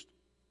confused.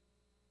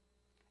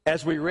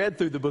 As we read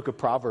through the book of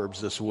Proverbs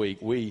this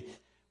week, we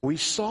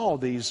saw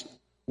these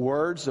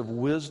words of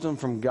wisdom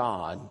from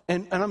God.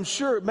 And I'm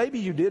sure, maybe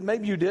you did,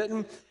 maybe you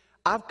didn't.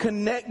 I've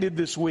connected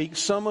this week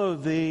some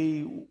of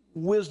the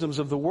wisdoms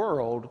of the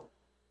world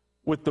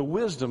with the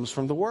wisdoms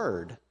from the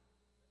Word.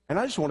 And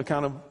I just want to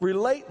kind of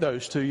relate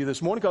those to you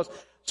this morning, because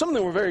some of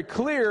them were very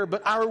clear,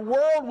 but our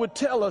world would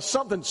tell us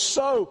something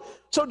so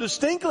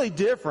distinctly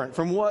different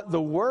from what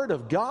the Word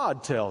of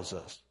God tells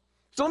us.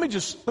 So let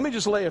me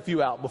just lay a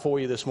few out before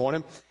you this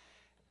morning.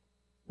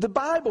 The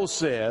Bible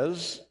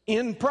says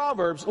in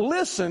Proverbs,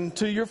 listen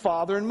to your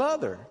father and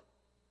mother.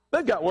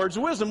 They've got words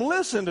of wisdom.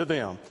 Listen to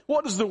them.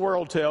 What does the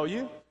world tell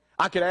you?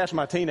 I could ask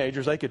my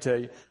teenagers. They could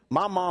tell you,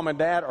 my mom and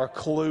dad are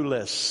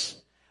clueless.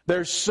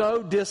 They're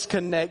so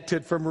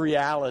disconnected from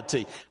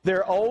reality.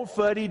 They're old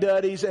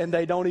fuddy-duddies, and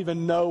they don't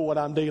even know what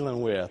I'm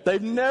dealing with. They've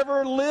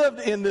never lived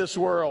in this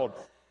world.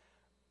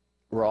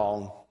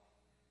 Wrong.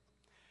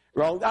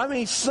 I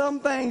mean,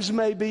 some things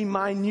may be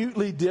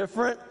minutely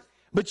different,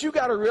 but you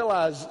got to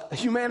realize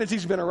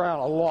humanity's been around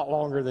a lot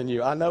longer than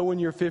you. I know when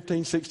you're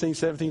 15, 16,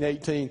 17,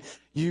 18,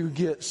 you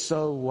get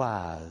so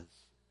wise.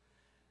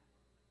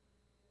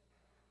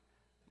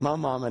 My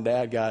mom and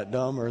dad got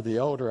dumber the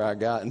older I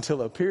got,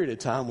 until a period of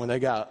time when they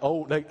got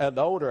old. The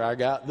older I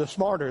got, the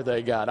smarter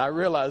they got. I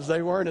realized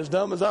they weren't as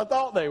dumb as I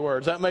thought they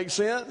were. Does that make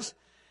sense?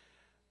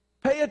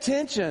 Pay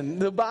attention.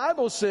 The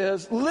Bible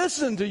says,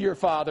 listen to your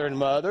father and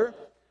mother.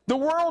 The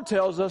world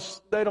tells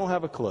us they don't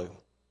have a clue.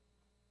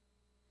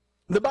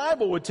 The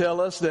Bible would tell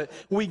us that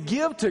we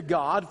give to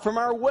God from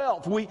our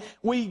wealth.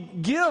 We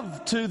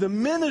give to the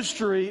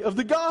ministry of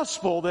the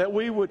gospel, that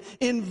we would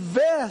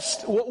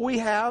invest what we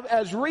have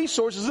as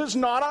resources. It's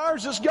not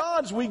ours, it's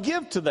God's. We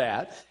give to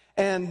that.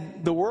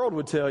 And the world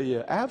would tell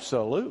you,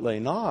 absolutely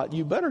not.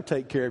 You better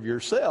take care of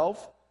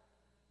yourself.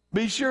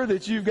 Be sure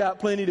that you've got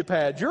plenty to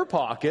pad your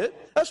pocket.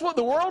 That's what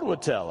the world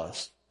would tell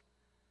us.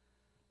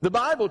 The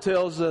Bible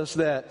tells us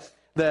that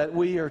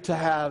we are to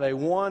have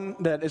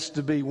that it's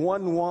to be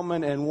one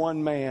woman and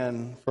one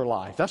man for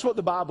life. That's what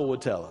the Bible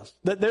would tell us.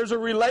 That there's a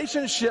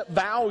relationship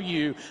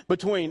value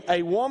between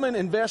a woman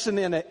investing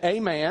in a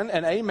man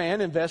and a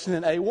man investing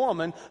in a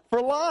woman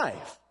for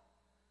life.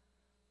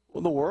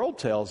 Well, the world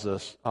tells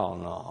us,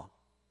 oh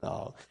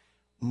no.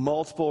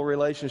 Multiple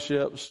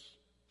relationships,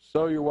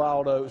 sow your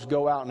wild oats,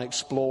 go out and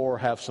explore,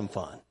 have some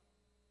fun.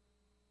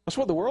 That's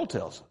what the world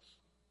tells us.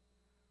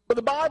 But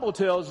the Bible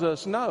tells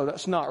us, no,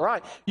 that's not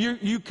right.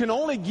 You can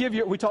only give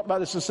we talked about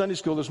this in Sunday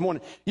school this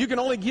morning. You can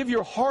only give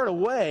your heart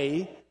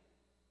away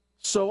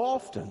so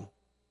often.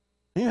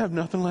 You have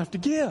nothing left to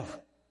give.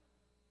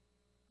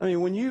 I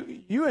mean, when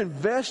you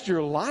invest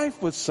your life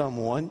with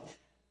someone,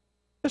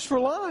 it's for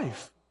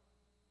life.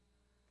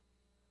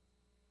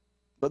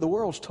 But the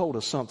world's told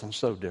us something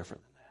so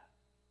different than that.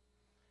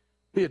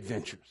 Be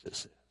adventurous, it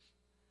says.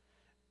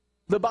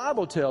 The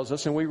Bible tells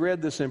us, and we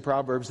read this in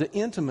Proverbs, that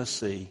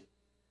intimacy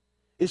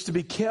is to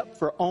be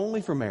kept only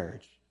for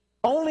marriage,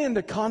 only in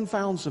the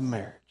confounds of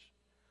marriage.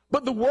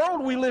 But the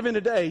world we live in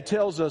today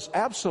tells us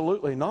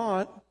absolutely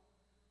not.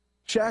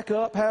 Shack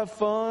up, have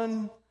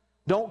fun,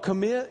 don't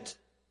commit.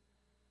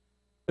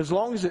 As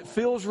long as it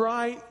feels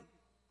right,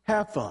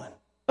 have fun.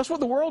 That's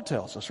what the world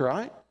tells us,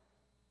 right?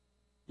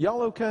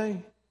 Y'all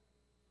okay?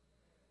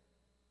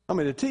 I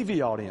mean, the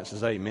TV audience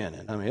is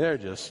amening. I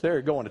mean,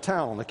 they're going to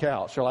town on the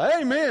couch. They're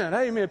like, amen,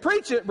 amen.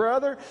 Preach it,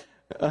 brother.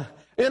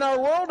 In our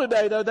world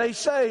today, though, they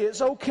say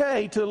it's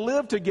okay to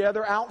live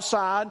together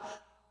outside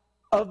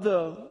of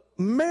the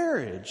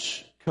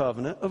marriage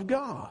covenant of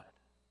God.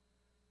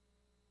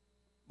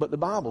 But the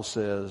Bible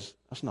says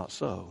that's not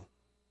so.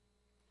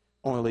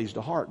 Only leads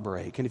to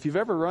heartbreak. And if you've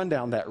ever run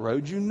down that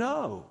road, you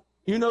know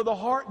You know the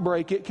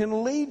heartbreak it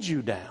can lead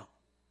you down.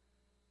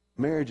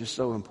 Marriage is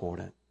so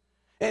important.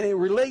 And it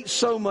relates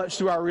so much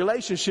to our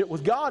relationship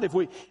with God. If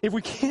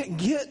we can't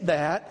get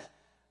that,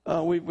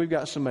 we've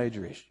got some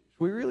major issues.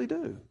 We really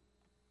do.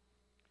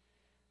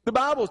 The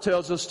Bible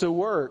tells us to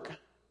work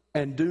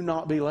and do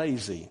not be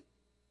lazy.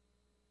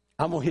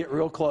 I'm going to hit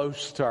real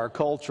close to our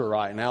culture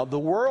right now. The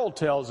world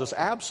tells us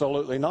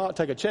absolutely not.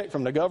 Take a check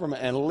from the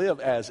government and live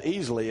as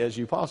easily as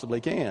you possibly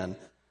can.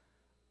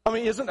 I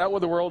mean, isn't that what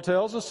the world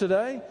tells us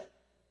today?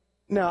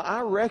 Now,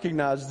 I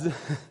recognize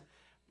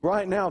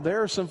right now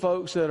there are some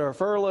folks that are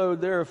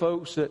furloughed. There are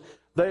folks that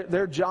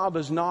their job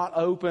is not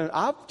open.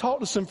 I've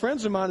talked to some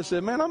friends of mine and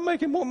said, man, I'm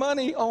making more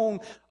money on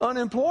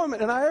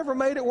unemployment than I ever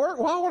made at work.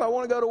 Why would I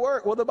want to go to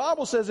work? Well, the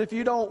Bible says if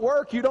you don't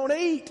work, you don't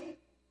eat.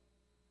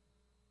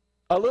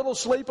 A little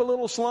sleep, a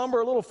little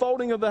slumber, a little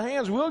folding of the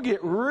hands, we'll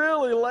get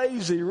really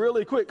lazy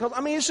really quick. Because, I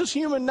mean, it's just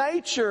human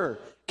nature.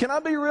 Can I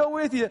be real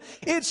with you?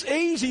 It's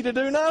easy to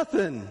do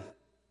nothing.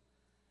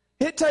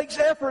 It takes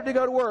effort to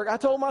go to work. I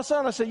told my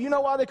son, I said, you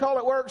know why they call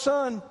it work,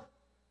 son?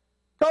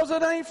 Because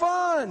it ain't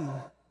fun.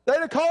 They'd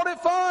have called it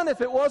fun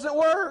if it wasn't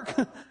work.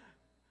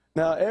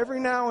 Now, every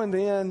now and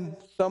then,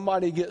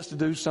 somebody gets to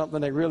do something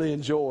they really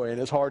enjoy,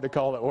 and it's hard to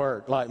call it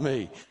work, like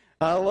me.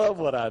 I love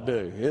what I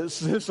do.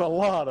 It's a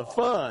lot of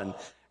fun,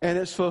 and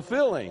it's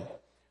fulfilling.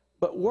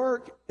 But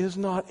work is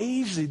not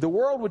easy. The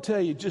world would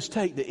tell you, just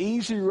take the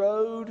easy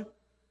road,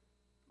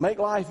 make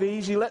life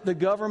easy, let the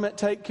government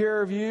take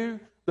care of you.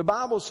 The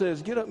Bible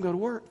says, get up and go to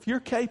work. If you're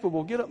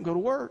capable, get up and go to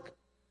work.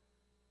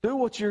 Do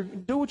what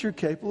you're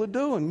capable of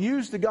doing.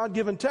 Use the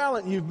God-given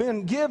talent you've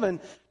been given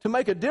to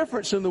make a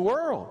difference in the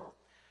world.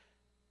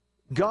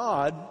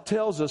 God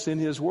tells us in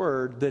His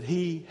Word that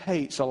He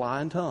hates a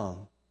lying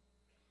tongue.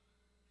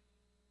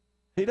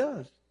 He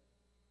does.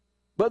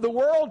 But the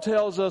world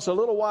tells us a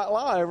little white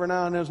lie every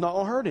now and then is not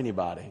going to hurt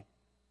anybody.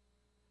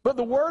 But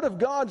the Word of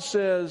God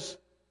says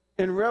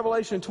in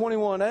Revelation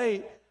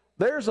 21:8,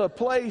 there's a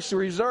place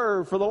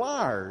reserved for the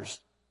liars.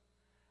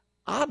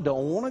 I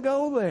don't want to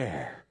go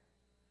there.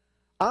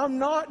 I'm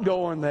not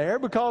going there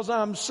because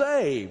I'm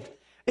saved.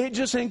 It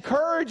just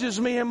encourages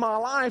me in my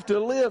life to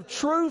live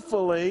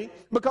truthfully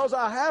because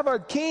I have a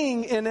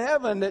King in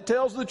heaven that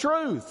tells the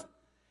truth.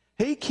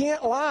 He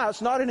can't lie.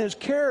 It's not in His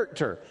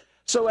character.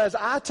 So as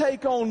I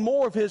take on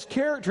more of His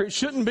character, it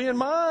shouldn't be in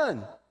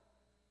mine.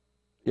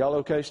 Y'all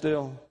okay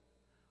still?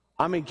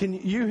 I mean, can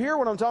you hear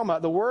what I'm talking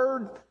about? The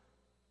Word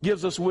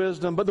gives us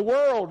wisdom, but the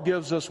world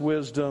gives us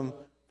wisdom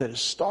that is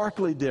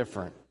starkly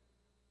different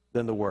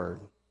than the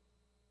Word.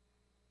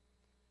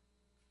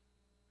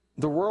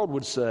 The world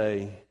would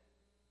say,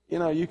 you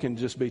know, you can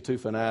just be too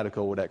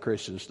fanatical with that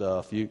Christian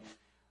stuff. You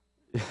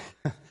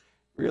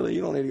really,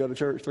 you don't need to go to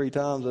church 3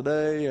 times a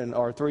day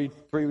or three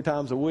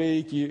times a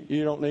week.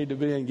 You don't need to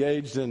be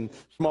engaged in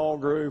small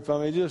group. I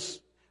mean, just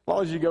as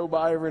long as you go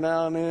by every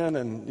now and then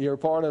and you're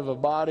part of a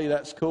body,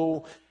 that's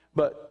cool.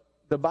 But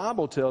the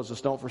Bible tells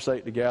us don't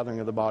forsake the gathering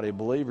of the body of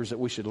believers, that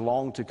we should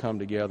long to come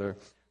together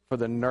for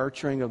the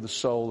nurturing of the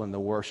soul and the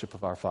worship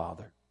of our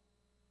Father.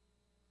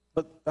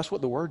 But that's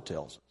what the Word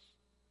tells us.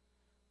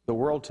 The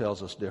world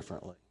tells us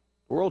differently.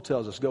 The world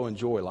tells us go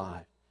enjoy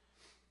life.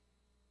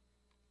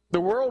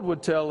 The world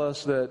would tell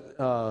us that,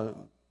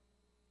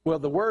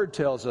 the Word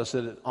tells us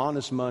that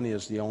honest money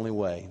is the only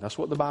way. That's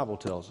what the Bible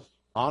tells us.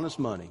 Honest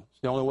money is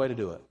the only way to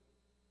do it.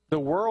 The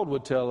world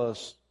would tell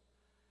us,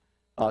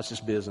 it's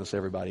just business,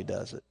 everybody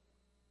does it.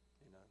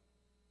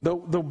 The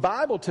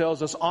Bible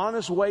tells us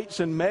honest weights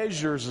and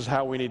measures is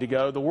how we need to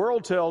go. The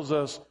world tells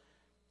us,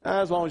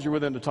 as long as you're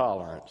within the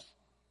tolerance.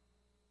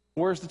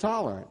 Where's the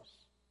tolerance?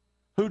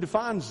 Who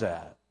defines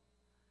that?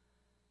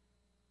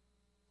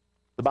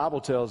 The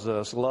Bible tells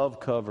us love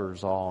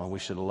covers all and we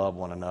should love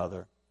one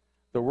another.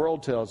 The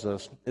world tells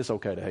us it's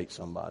okay to hate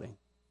somebody.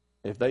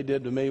 If they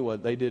did to me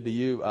what they did to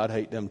you, I'd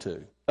hate them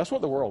too. That's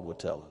what the world would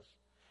tell us.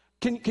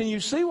 Can you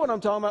see what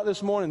I'm talking about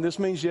this morning? This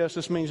means yes,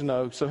 this means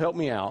no, so help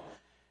me out.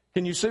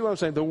 Can you see what I'm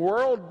saying? The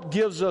world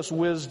gives us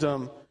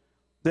wisdom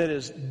that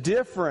is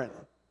different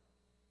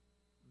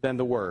than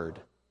the Word.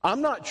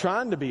 I'm not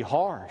trying to be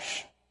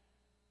harsh.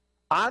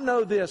 I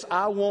know this,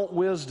 I want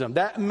wisdom.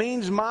 That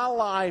means my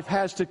life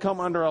has to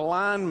come under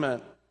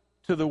alignment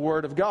to the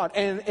Word of God.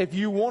 And if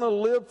you want to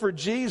live for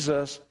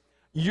Jesus,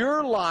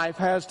 your life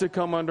has to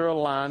come under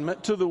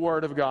alignment to the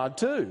Word of God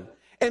too.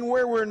 And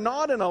where we're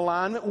not in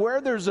alignment, where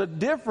there's a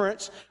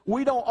difference,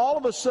 we don't all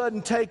of a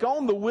sudden take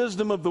on the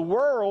wisdom of the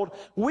world.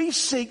 We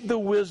seek the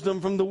wisdom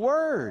from the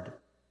Word.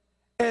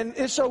 And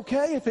it's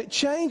okay if it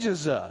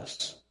changes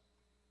us.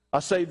 I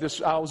saved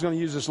this. I was going to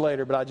use this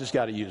later, but I just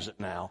got to use it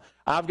now.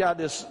 I've got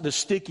this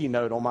sticky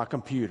note on my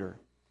computer,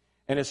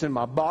 and it's in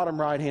my bottom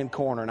right-hand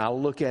corner, and I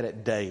look at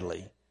it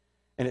daily.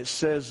 And it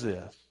says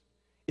this: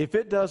 if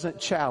it doesn't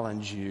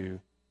challenge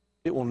you,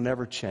 it will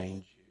never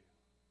change you.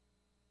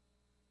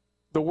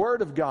 The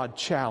Word of God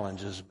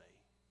challenges me.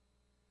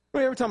 I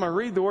mean, every time I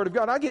read the Word of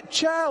God, I get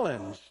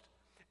challenged.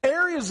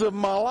 Areas of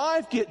my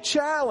life get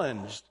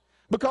challenged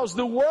because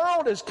the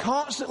world is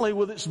constantly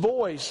with its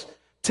voice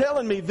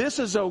telling me this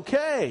is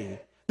okay.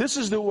 This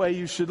is the way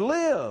you should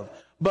live.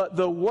 But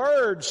the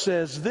Word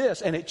says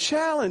this, and it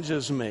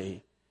challenges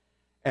me.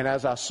 And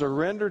as I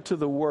surrender to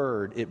the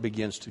Word, it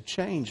begins to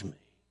change me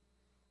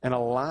and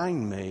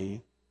align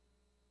me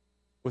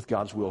with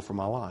God's will for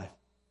my life.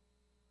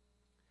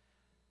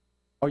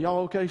 Are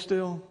y'all okay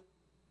still?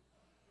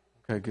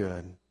 Okay,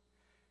 good.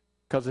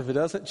 Because if it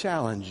doesn't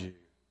challenge you,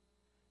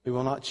 it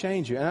will not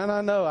change you. And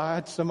I know I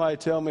had somebody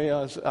tell me,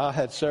 I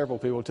had several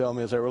people tell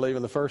me as they were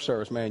leaving the first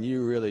service, man,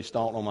 you really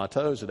stomped on my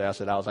toes today. I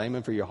said, I was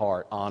aiming for your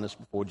heart, honest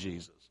before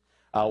Jesus.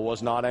 I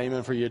was not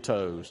aiming for your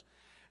toes.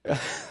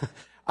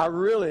 I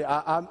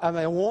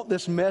want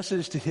this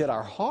message to hit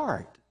our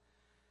heart.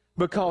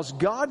 Because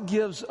God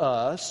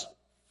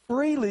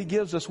freely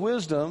gives us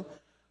wisdom.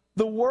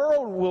 The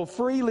world will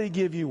freely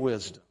give you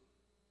wisdom.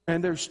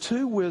 And there's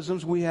two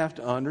wisdoms we have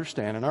to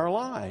understand in our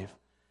life.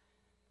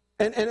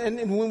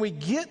 And when we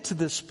get to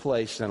this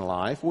place in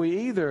life,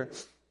 we either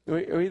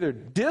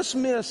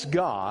dismiss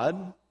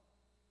God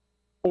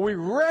or we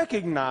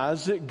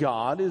recognize that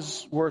God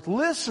is worth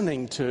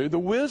listening to, the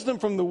wisdom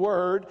from the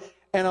Word,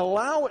 and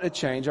allow it to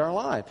change our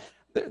life.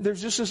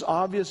 There's just this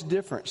obvious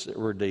difference that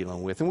we're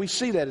dealing with. And we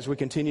see that as we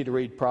continue to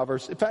read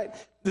Proverbs. In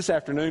fact, this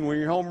afternoon when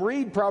you're home,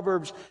 read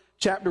Proverbs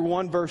chapter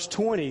 1, verse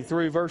 20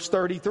 through verse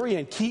 33,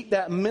 and keep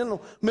that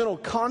mental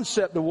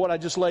concept of what I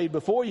just laid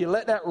before you.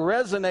 Let that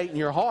resonate in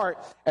your heart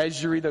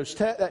as you read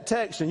that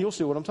text, and you'll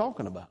see what I'm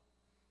talking about.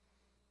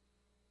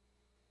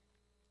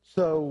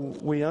 So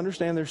we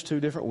understand there's two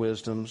different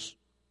wisdoms.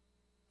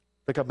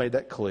 I think I've made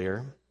that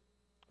clear.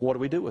 What do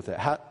we do with that?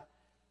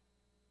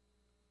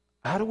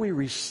 How do we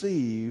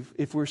receive,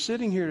 if we're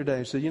sitting here today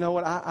and say, you know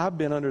what, I've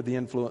been under the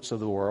influence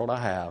of the world.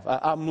 I have.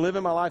 I'm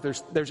living my life.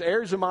 There's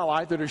areas of my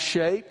life that are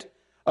shaped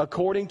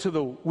according to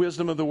the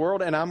wisdom of the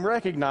world, and I'm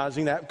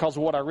recognizing that because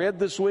of what I read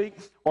this week,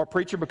 or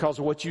preacher, because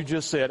of what you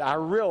just said. I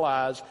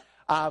realize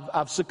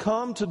I've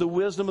succumbed to the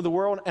wisdom of the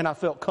world, and I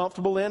felt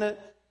comfortable in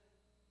it,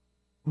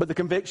 but the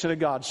conviction of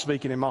God's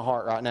speaking in my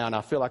heart right now, and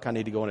I feel like I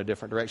need to go in a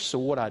different direction. So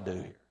what do I do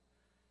here?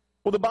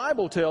 Well, the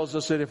Bible tells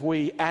us that if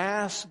we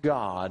ask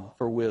God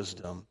for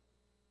wisdom,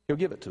 He'll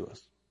give it to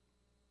us.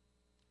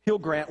 He'll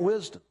grant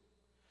wisdom.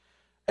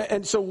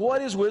 And so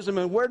what is wisdom,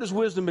 and where does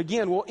wisdom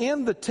begin? Well,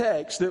 in the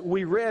text that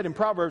we read in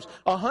Proverbs,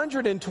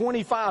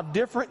 125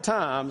 different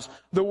times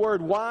the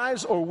word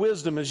wise or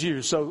wisdom is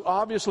used. So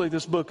obviously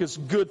this book is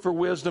good for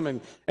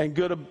wisdom and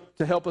good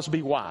to help us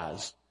be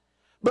wise.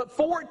 But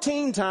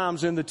 14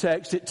 times in the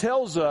text it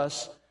tells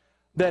us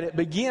that it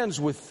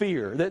begins with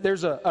fear, that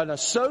there's an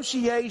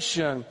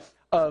association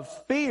of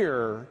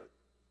fear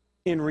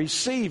in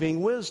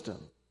receiving wisdom.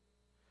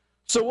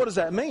 So what does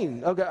that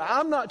mean? Okay,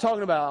 I'm not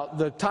talking about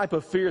the type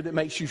of fear that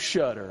makes you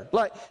shudder.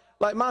 Like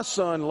my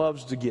son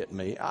loves to get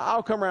me.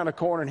 I'll come around a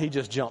corner and he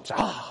just jumps.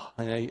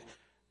 And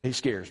he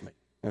scares me.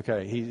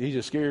 Okay, he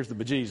just scares the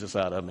bejesus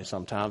out of me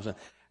sometimes.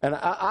 And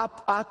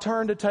I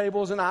turn to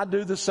tables and I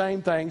do the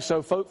same thing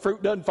so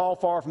fruit doesn't fall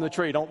far from the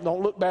tree. Don't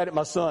look bad at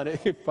my son.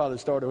 It probably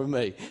started with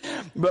me.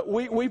 But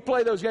we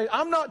play those games.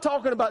 I'm not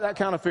talking about that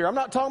kind of fear. I'm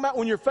not talking about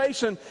when you're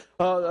facing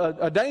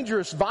a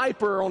dangerous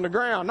viper on the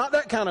ground. Not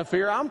that kind of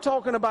fear. I'm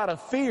talking about a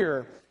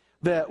fear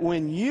that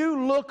when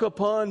you look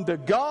upon the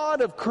God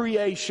of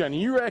creation,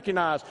 you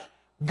recognize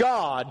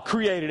God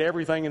created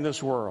everything in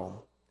this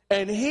world.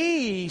 And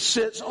He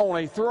sits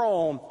on a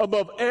throne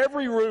above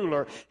every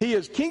ruler. He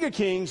is King of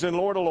Kings and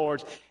Lord of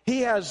Lords.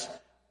 He has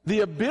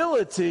the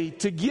ability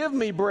to give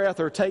me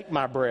breath or take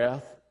my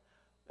breath.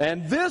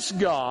 And this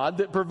God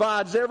that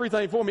provides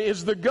everything for me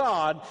is the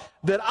God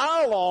that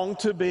I long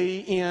to be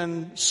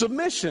in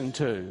submission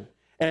to.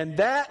 And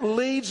that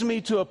leads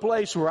me to a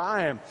place where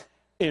I am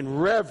in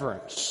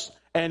reverence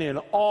and in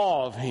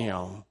awe of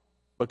Him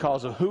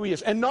because of who He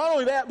is. And not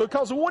only that,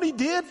 because of what He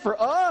did for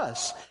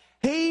us.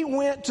 He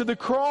went to the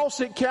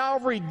cross at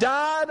Calvary,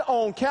 died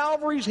on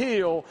Calvary's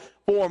hill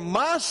for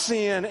my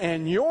sin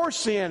and your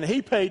sin.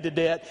 He paid the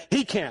debt.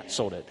 He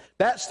canceled it.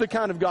 That's the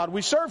kind of God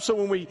we serve. So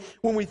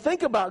when we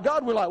think about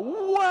God, we're like,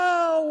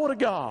 wow, what a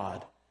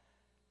God.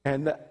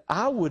 And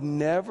I would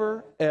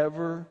never,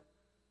 ever,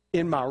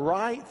 in my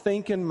right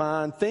thinking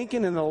mind,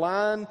 thinking in the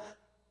line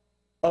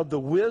of the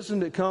wisdom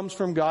that comes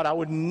from God, I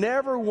would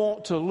never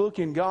want to look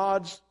in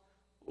God's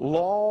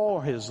law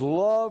or His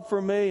love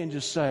for me and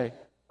just say,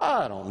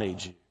 I don't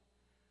need you.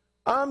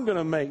 I'm going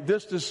to make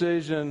this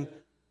decision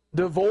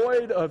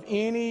devoid of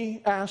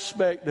any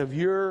aspect of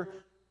your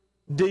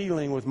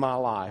dealing with my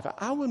life.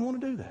 I wouldn't want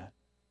to do that.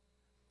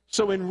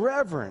 So in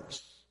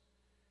reverence,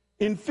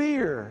 in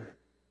fear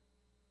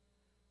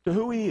to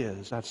who He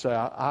is, I'd say,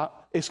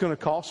 it's going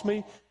to cost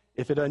me.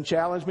 If it doesn't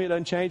challenge me, it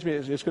doesn't change me,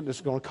 it's going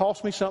to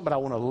cost me something, but I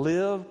want to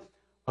live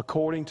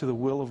according to the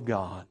will of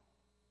God.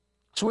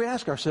 So we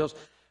ask ourselves,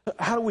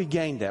 how do we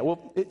gain that?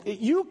 Well,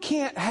 you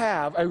can't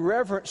have a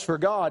reverence for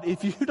God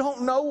if you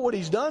don't know what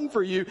He's done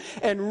for you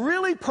and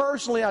really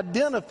personally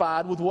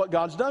identified with what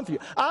God's done for you.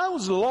 I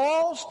was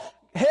lost,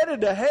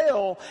 headed to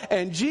hell,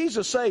 and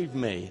Jesus saved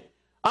me.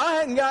 I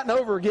hadn't gotten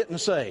over getting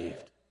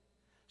saved.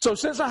 So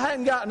since I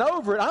hadn't gotten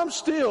over it, I'm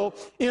still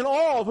in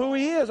awe of who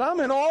He is. I'm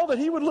in awe that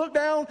He would look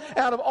down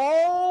out of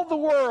all the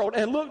world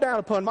and look down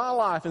upon my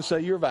life and say,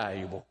 you're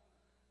valuable.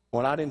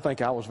 When I didn't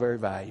think I was very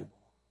valuable.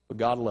 But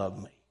God loved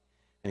me.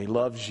 And He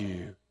loves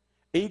you.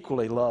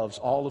 Equally loves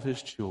all of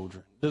His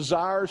children.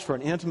 Desires for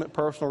an intimate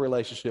personal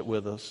relationship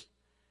with us.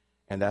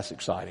 And that's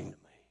exciting to me.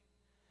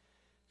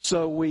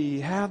 So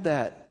we have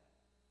that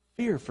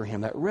fear for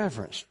Him, that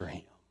reverence for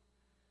Him.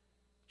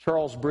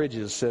 Charles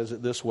Bridges says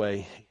it this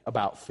way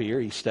about fear.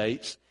 He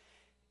states,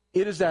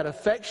 it is that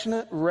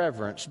affectionate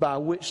reverence by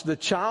which the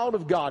child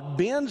of God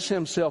bends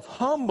himself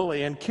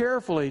humbly and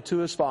carefully to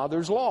his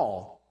Father's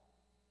law.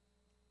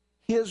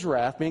 His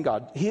wrath, being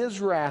God, His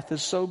wrath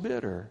is so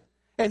bitter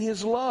and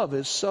His love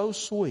is so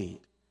sweet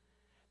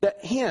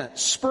that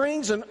hence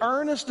springs an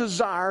earnest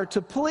desire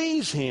to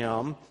please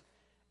Him,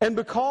 and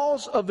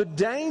because of the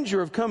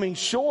danger of coming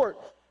short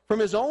from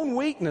His own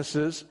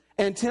weaknesses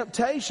and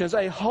temptations,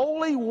 a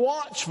holy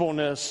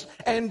watchfulness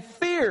and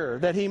fear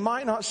that He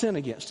might not sin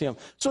against Him.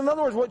 So in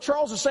other words, what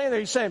Charles is saying there,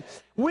 he's saying,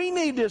 we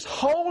need this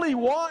holy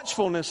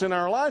watchfulness in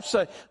our life.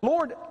 Say,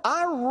 Lord,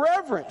 I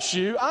reverence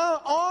You, I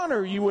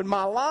honor You in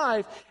my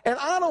life, and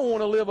I don't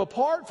want to live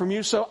apart from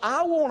You, so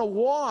I want to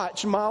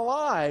watch my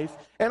life,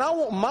 and I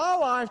want my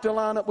life to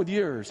line up with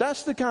Yours.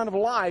 That's the kind of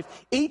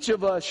life each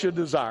of us should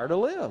desire to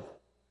live.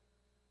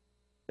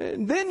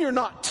 And then you're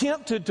not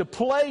tempted to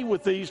play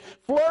with these,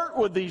 flirt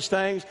with these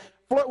things.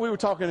 We were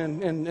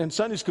talking in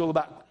Sunday school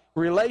about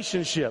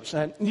relationships.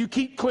 And you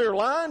keep clear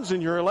lines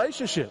in your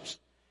relationships.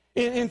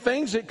 In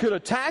things that could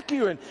attack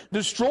you and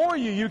destroy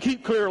you, you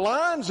keep clear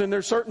lines. And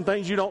there's certain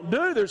things you don't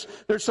do. There's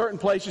certain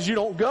places you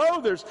don't go.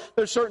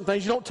 There's certain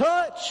things you don't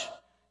touch.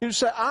 You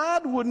say, I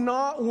would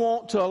not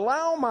want to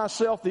allow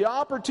myself the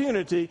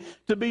opportunity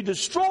to be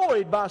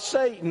destroyed by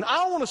Satan.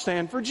 I want to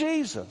stand for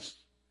Jesus.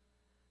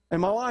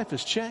 And my life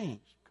has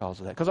changed because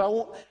of that. Because I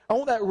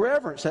want that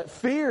reverence, that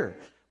fear.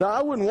 That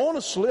I wouldn't want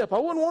to slip. I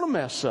wouldn't want to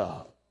mess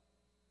up.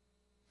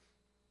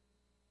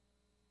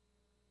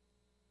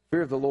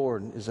 Fear of the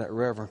Lord is that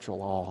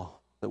reverential awe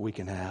that we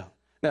can have.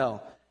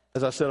 Now,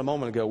 as I said a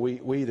moment ago,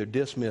 we either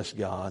dismiss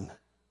God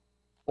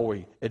or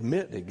we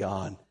admit that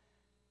God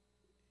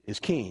is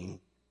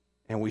King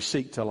and we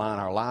seek to line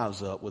our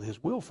lives up with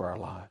His will for our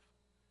life.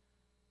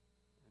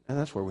 And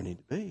that's where we need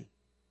to be.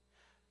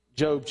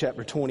 Job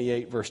chapter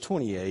 28, verse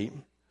 28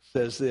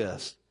 says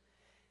this,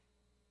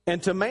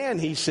 and to man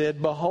He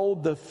said,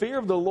 behold, the fear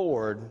of the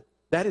Lord,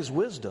 that is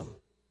wisdom.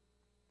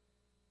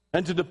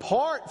 And to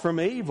depart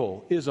from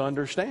evil is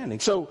understanding.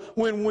 So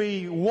when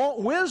we want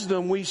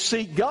wisdom, we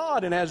seek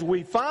God. And as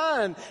we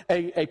find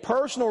a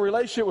personal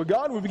relationship with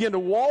God, we begin to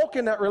walk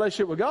in that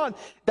relationship with God.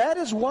 That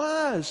is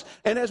wise.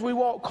 And as we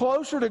walk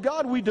closer to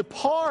God, we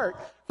depart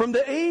from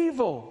the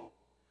evil.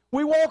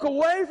 We walk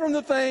away from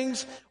the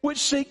things which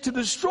seek to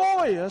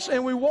destroy us,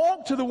 and we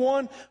walk to the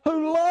one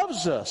who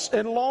loves us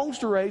and longs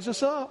to raise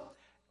us up.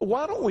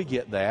 Why don't we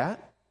get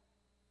that?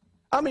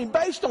 I mean,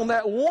 based on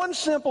that one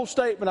simple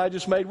statement I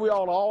just made, we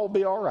ought to all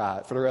be all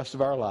right for the rest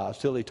of our lives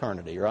till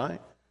eternity, right?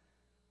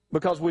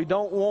 Because we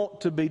don't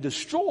want to be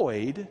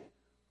destroyed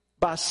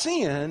by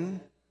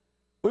sin.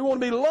 We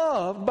want to be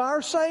loved by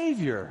our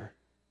Savior.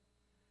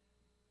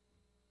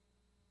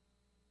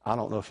 I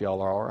don't know if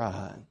y'all are all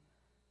right.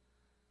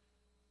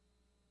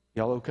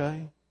 Y'all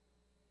okay?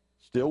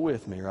 Still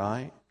with me,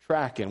 right?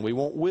 Tracking. We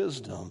want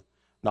wisdom,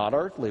 not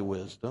earthly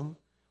wisdom.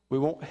 We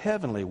want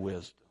heavenly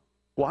wisdom.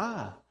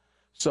 Why?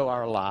 So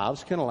our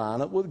lives can line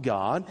up with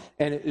God,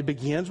 and it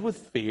begins with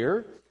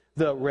fear,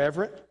 the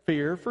reverent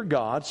fear for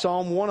God.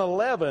 Psalm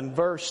 111,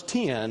 verse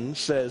 10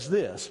 says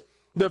this,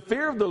 the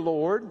fear of the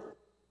Lord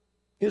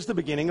is the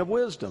beginning of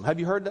wisdom. Have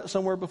you heard that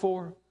somewhere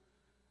before?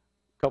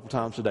 A couple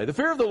times today. The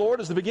fear of the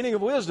Lord is the beginning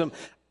of wisdom.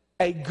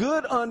 A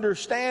good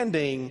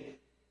understanding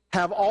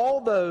have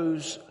all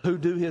those who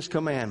do His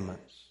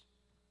commandments.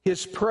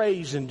 His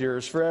praise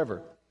endures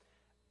forever.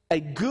 A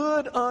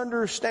good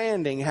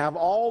understanding have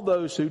all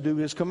those who do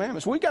His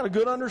commandments. We've got a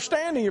good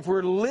understanding if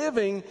we're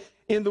living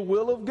in the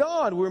will of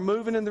God. We're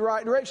moving in the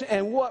right direction.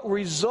 And what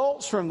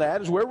results from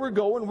that is where we're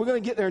going. We're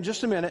going to get there in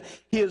just a minute.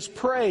 His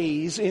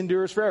praise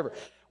endures forever.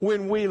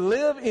 When we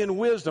live in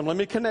wisdom, let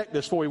me connect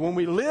this for you. When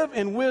we live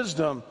in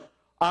wisdom,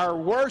 our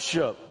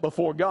worship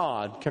before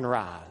God can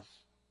rise.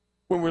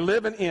 When we're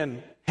living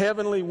in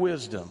heavenly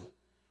wisdom,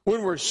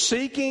 when we're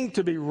seeking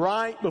to be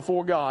right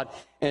before God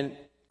and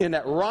in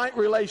that right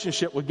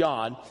relationship with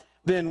God,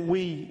 then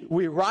we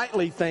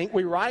rightly think,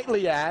 we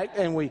rightly act,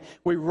 and we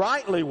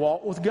rightly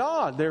walk with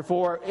God.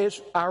 Therefore,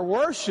 our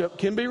worship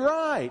can be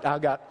right. I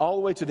got all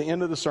the way to the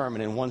end of the sermon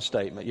in one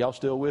statement. Y'all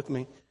still with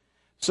me?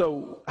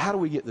 So how do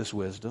we get this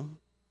wisdom?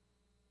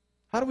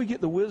 How do we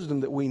get the wisdom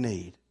that we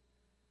need?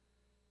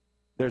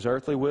 There's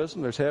earthly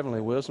wisdom, there's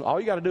heavenly wisdom. All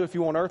you got to do if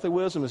you want earthly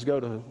wisdom is go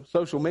to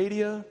social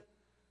media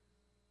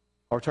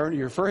or turn to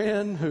your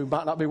friend who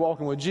might not be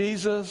walking with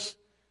Jesus.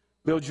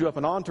 Build you up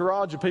an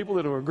entourage of people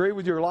that will agree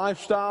with your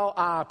lifestyle.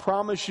 I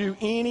promise you,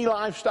 any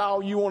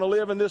lifestyle you want to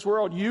live in this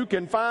world, you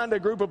can find a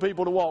group of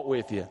people to walk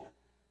with you.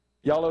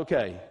 Y'all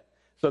okay?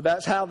 So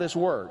that's how this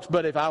works.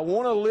 But if I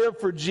want to live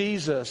for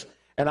Jesus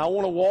and I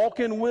want to walk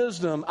in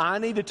wisdom, I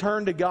need to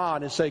turn to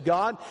God and say,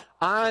 God,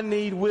 I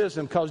need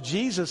wisdom. Because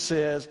Jesus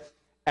says,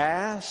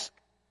 ask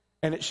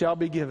and it shall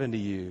be given to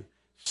you.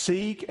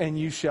 Seek and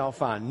you shall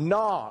find.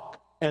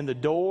 Knock and the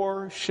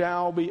door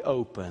shall be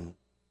open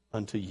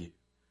unto you.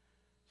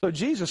 So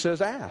Jesus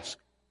says, ask.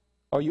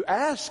 Are you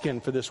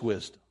asking for this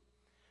wisdom?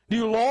 Do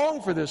you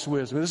long for this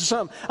wisdom? This is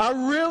something, I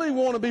really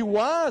want to be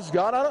wise,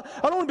 God. I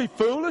don't want to be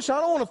foolish.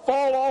 I don't want to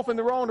fall off in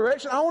the wrong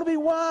direction. I want to be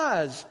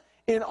wise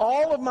in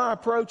all of my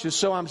approaches,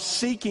 so I'm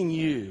seeking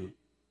you.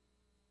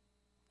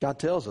 God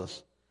tells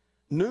us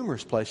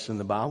numerous places in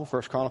the Bible.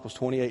 1 Chronicles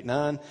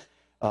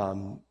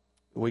 28:9.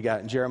 We got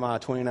in Jeremiah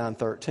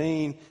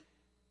 29:13.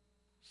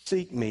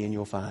 Seek me and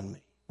you'll find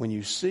me. When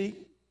you seek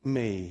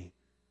me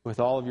with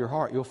all of your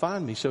heart, you'll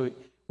find me. So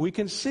we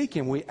can seek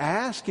him. We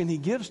ask and he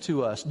gives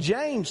to us.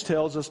 James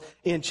tells us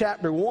in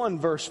chapter 1,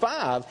 verse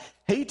 5,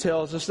 he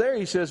tells us there,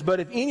 he says, but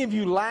if any of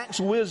you lacks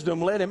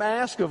wisdom, let him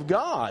ask of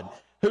God,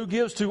 who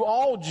gives to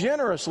all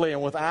generously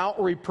and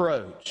without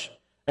reproach,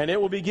 and it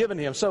will be given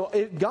to him. So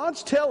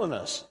God's telling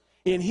us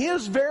in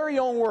his very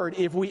own word,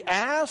 if we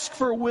ask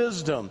for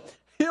wisdom,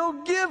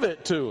 he'll give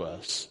it to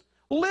us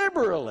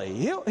liberally.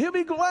 He'll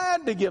be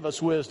glad to give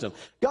us wisdom.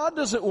 God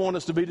doesn't want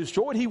us to be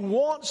destroyed. He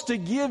wants to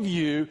give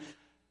you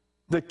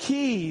the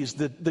keys,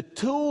 the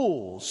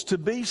tools to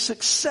be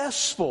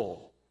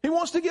successful. He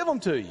wants to give them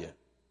to you.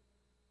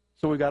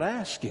 So we've got to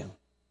ask him.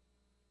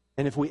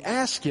 And if we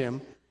ask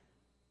him,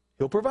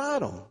 he'll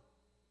provide them.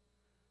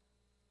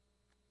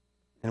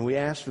 And we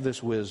ask for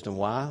this wisdom.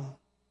 Why?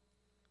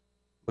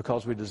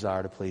 Because we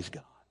desire to please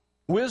God.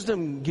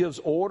 Wisdom gives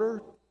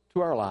order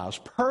to our lives,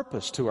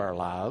 purpose to our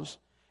lives.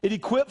 It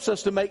equips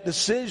us to make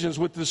decisions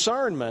with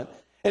discernment,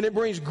 and it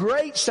brings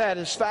great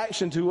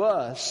satisfaction to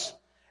us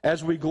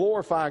as we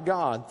glorify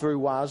God through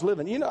wise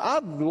living. You know,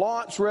 I'd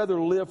lots rather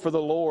live for the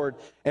Lord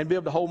and be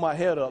able to hold my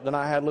head up than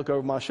I had to look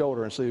over my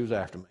shoulder and see who's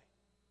after me.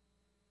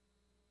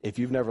 If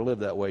you've never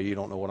lived that way, you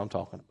don't know what I'm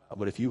talking about.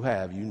 But if you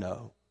have, you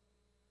know.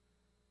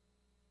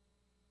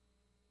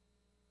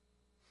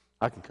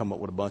 I can come up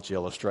with a bunch of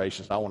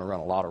illustrations. I want to run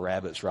a lot of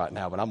rabbits right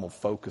now, but I'm going to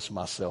focus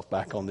myself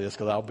back on this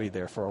because I'll be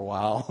there for a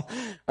while.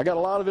 I got a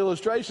lot of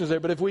illustrations there,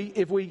 but if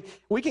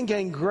we can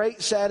gain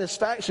great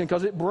satisfaction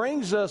because it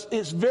brings us,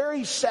 it's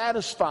very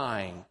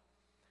satisfying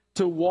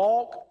to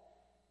walk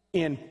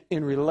in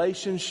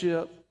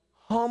relationship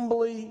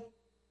humbly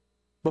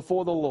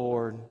before the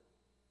Lord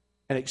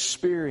and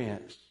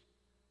experience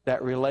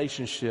that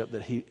relationship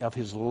of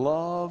his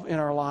love in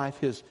our life,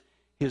 his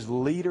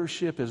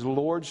leadership, his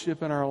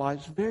lordship in our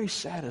lives. Very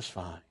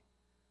satisfying.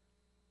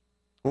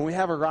 When we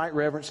have a right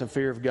reverence and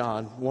fear of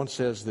God, one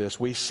says this,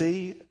 we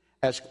see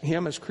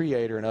him as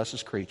creator and us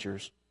as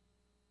creatures.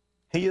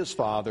 He is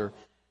Father,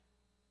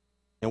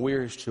 and we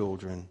are his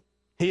children.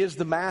 He is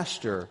the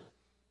master,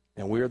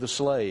 and we are the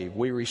slave.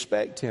 We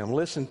respect him,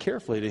 listen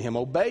carefully to him,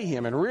 obey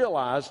him, and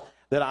realize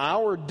that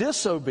our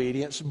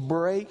disobedience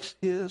breaks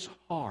his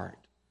heart,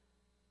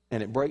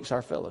 and it breaks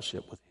our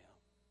fellowship with him.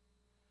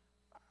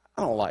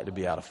 I don't like to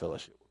be out of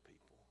fellowship with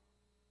people.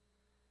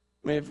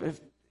 I mean,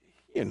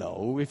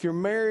 if you're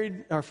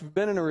married or if you've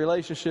been in a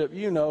relationship,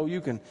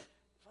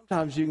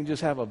 sometimes you can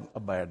just have a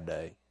bad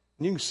day.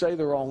 You can say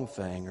the wrong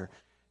thing, or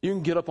you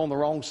can get up on the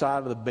wrong side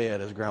of the bed,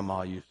 as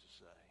Grandma used to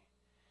say.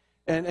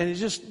 And it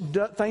just,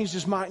 things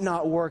just might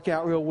not work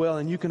out real well,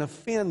 and you can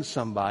offend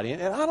somebody.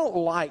 And I don't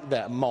like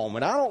that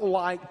moment. I don't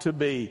like to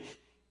be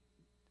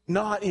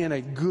not in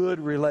a good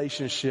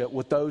relationship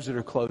with those that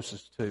are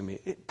closest to me.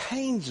 It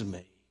pains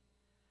me.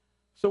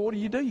 So what do?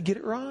 You get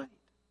it right.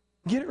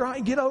 Get it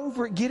right. Get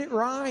over it. Get it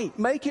right.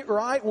 Make it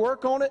right.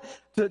 Work on it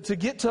to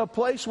get to a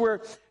place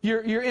where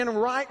you're in a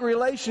right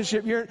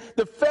relationship.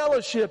 The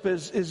fellowship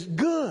is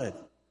good.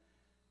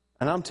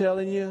 And I'm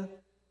telling you,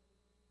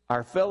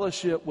 our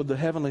fellowship with the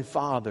Heavenly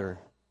Father,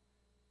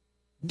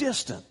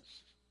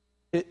 distance,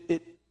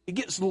 it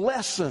gets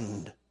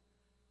lessened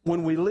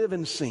when we live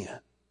in sin.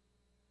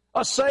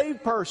 A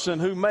saved person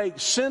who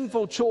makes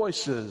sinful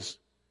choices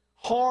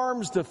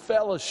harms the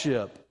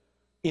fellowship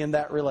in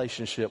that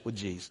relationship with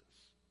Jesus.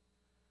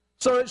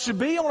 So it should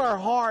be on our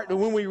heart that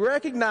when we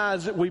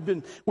recognize that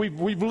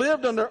we've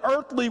lived under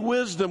earthly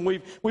wisdom,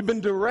 we've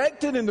been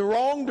directed in the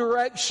wrong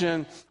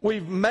direction,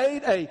 we've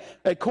made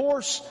a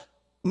course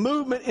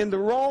movement in the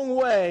wrong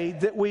way,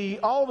 that we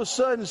all of a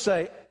sudden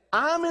say,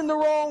 I'm in the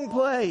wrong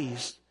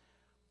place.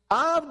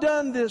 I've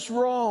done this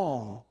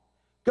wrong.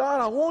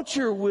 God, I want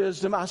your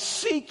wisdom. I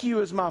seek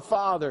you as my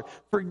Father.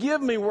 Forgive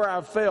me where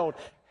I've failed.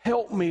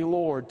 Help me,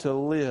 Lord, to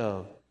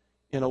live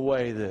in a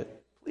way that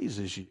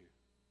pleases you.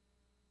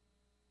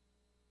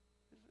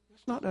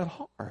 It's not that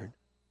hard.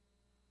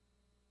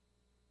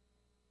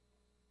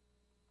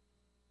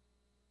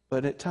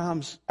 But at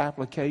times,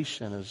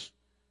 application is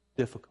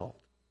difficult.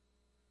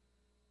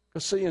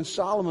 Because see, in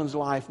Solomon's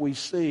life, we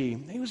see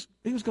he was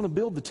going to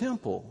build the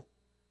temple.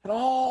 Had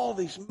all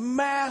these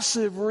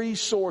massive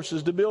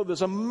resources to build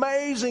this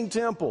amazing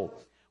temple.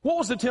 What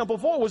was the temple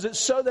for? Was it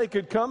so they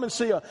could come and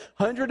see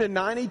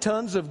 190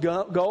 tons of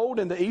gold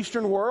in the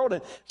eastern world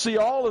and see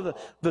all of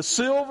the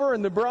silver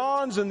and the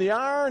bronze and the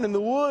iron and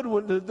the wood?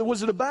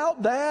 Was it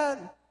about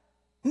that?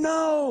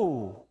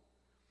 No.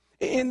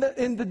 In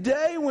the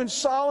day when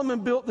Solomon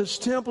built this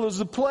temple, it was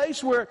the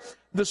place where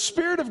the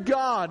Spirit of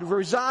God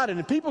resided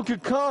and people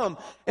could come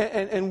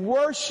and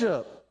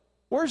worship.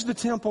 Where's the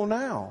temple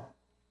now?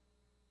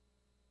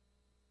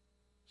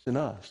 It's in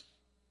us.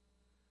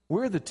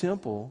 We're the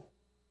temple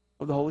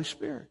of the Holy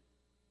Spirit.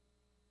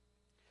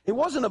 It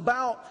wasn't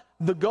about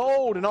the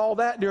gold and all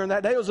that during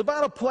that day. It was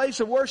about a place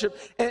of worship.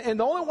 And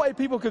the only way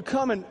people could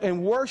come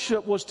and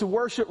worship was to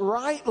worship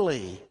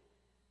rightly.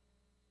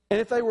 And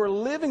if they were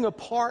living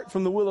apart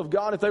from the will of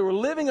God, if they were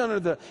living under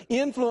the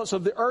influence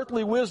of the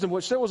earthly wisdom,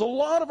 which there was a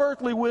lot of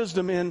earthly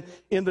wisdom in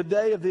the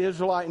day of the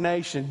Israelite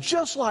nation,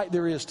 just like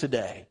there is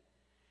today.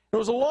 There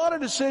was a lot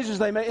of decisions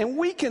they made, and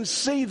we can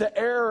see the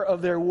error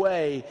of their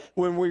way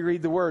when we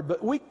read the Word.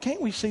 But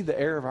can't we see the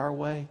error of our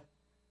way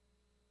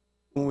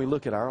when we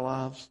look at our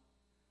lives?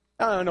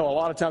 I know a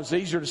lot of times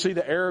it's easier to see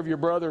the error of your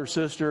brother or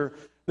sister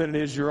than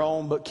it is your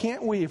own. But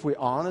can't we, if we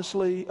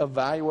honestly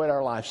evaluate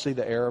our life, see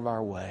the error of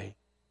our way?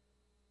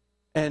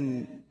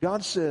 And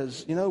God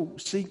says,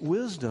 seek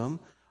wisdom.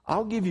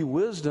 I'll give you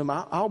wisdom.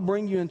 I'll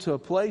bring you into a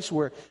place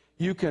where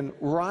you can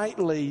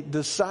rightly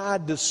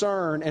decide,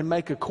 discern, and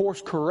make a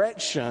course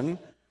correction.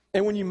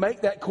 And when you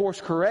make that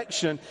course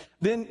correction,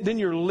 then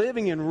you're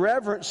living in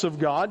reverence of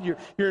God.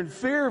 You're in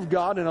fear of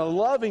God in a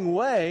loving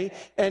way.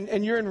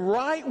 And you're in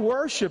right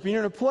worship. And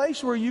you're in a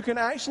place where you can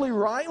actually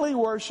rightly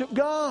worship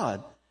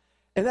God.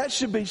 And that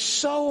should be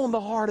so on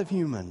the heart of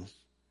humans.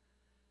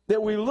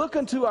 That we look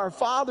unto our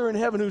Father in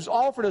heaven who's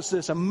offered us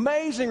this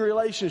amazing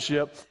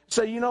relationship.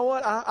 Say, you know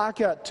what? I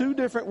got two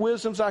different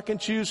wisdoms I can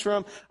choose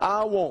from.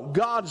 I want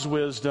God's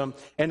wisdom.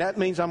 And that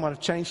means I'm going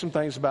to change some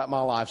things about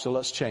my life. So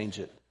let's change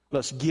it.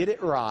 Let's get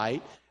it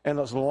right. And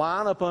let's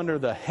line up under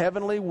the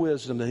heavenly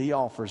wisdom that He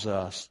offers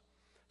us.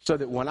 So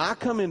that when I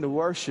come into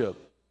worship,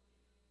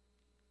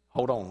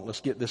 hold on, let's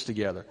get this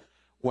together.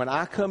 When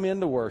I come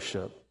into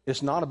worship,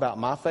 it's not about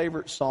my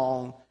favorite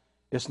song.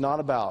 It's not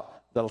about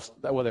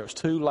whether it's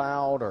too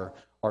loud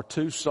or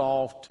too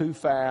soft, too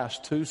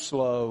fast, too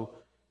slow.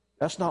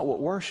 That's not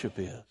what worship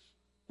is.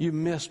 You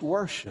missed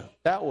worship.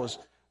 That was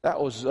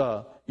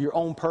your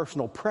own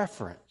personal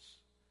preference.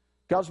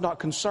 God's not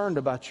concerned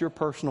about your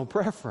personal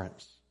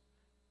preference.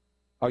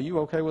 Are you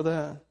okay with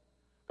that?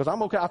 Because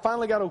I'm okay. I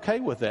finally got okay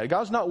with that.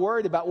 God's not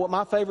worried about what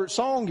my favorite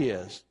song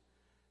is.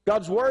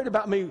 God's worried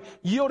about me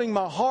yielding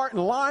my heart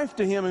and life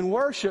to Him in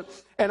worship.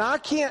 And I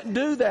can't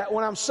do that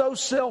when I'm so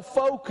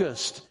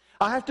self-focused.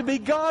 I have to be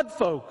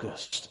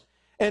God-focused.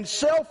 And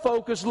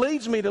self-focus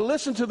leads me to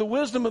listen to the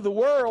wisdom of the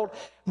world,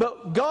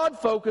 but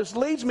God-focus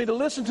leads me to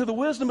listen to the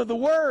wisdom of the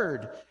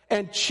Word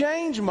and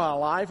change my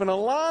life and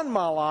align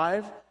my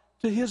life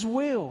to His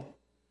will.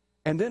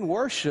 And then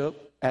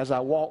worship, as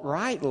I walk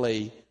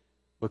rightly,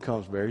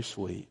 becomes very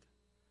sweet.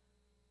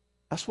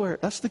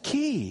 That's the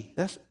key.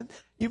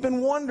 You've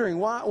been wondering,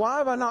 why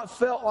have I not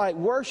felt like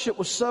worship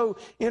was so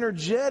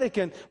energetic,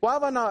 and why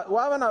have I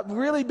not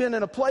really been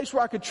in a place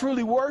where I could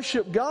truly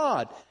worship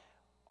God?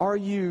 Are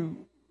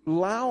you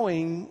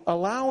allowing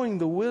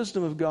the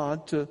wisdom of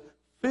God to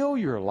fill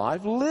your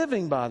life,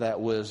 living by that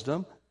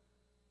wisdom?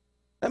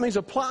 That means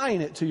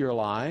applying it to your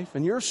life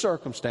and your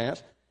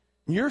circumstance,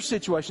 your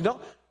situation.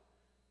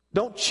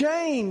 Don't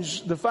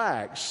change the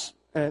facts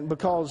and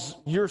because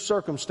your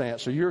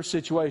circumstance or your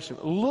situation.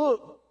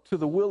 Look to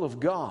the will of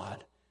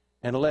God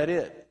and let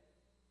it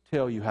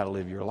tell you how to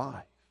live your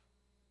life.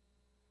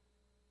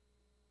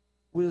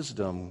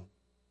 Wisdom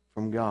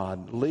from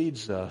God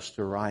leads us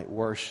to right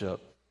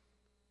worship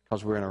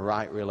because we're in a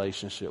right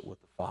relationship with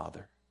the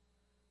Father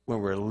when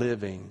we're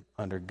living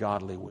under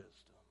godly wisdom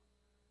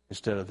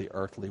instead of the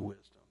earthly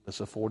wisdom that's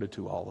afforded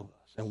to all of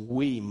us. And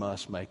we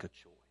must make a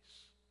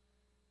choice.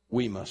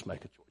 We must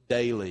make a choice.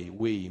 Daily,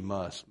 we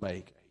must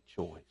make a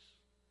choice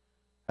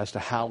as to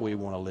how we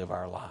want to live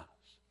our lives.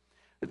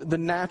 The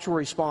natural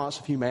response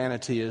of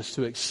humanity is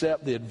to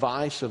accept the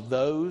advice of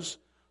those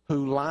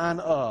who line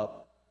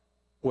up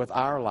with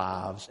our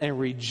lives and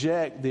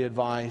reject the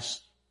advice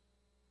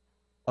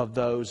of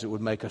those that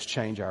would make us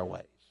change our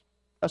ways.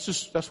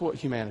 That's what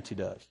humanity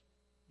does.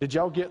 Did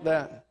y'all get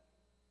that?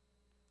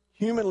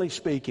 Humanly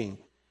speaking,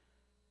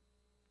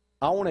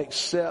 I want to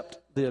accept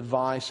the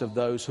advice of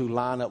those who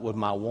line up with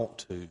my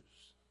want-tos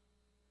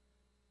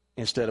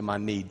instead of my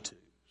need-tos.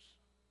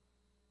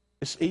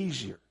 It's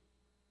easier.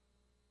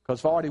 Because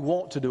if I already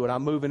want to do it,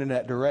 I'm moving in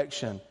that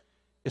direction.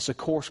 It's a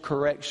course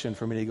correction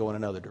for me to go in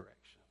another direction.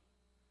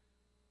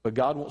 But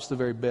God wants the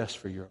very best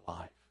for your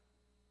life.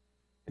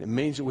 And it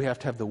means that we have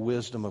to have the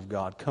wisdom of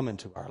God come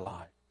into our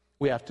life.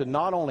 We have to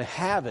not only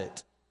have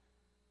it,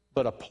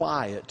 but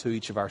apply it to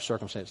each of our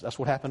circumstances. That's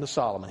what happened to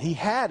Solomon. He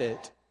had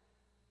it,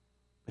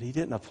 but he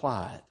didn't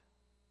apply it.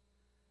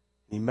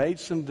 He made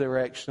some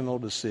directional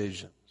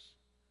decisions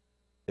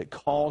that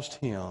caused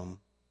him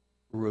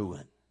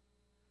ruin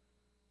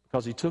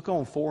because he took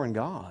on foreign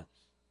gods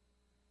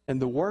and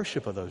the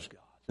worship of those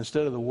gods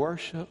instead of the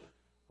worship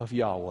of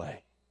Yahweh.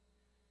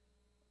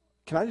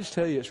 Can I just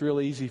tell you, it's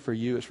real easy for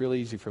you, it's real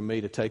easy for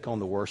me to take on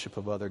the worship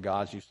of other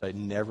gods. You say,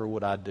 never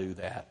would I do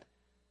that.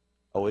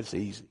 Oh, it's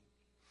easy.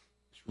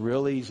 It's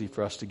real easy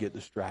for us to get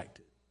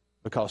distracted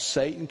because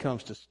Satan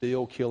comes to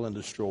steal, kill, and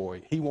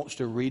destroy. He wants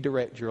to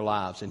redirect your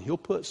lives, and he'll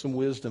put some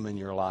wisdom in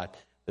your life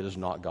that is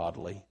not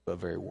godly, but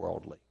very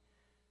worldly.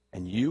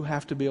 And you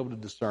have to be able to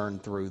discern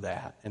through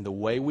that. And the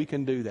way we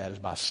can do that is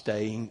by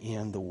staying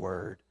in the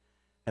Word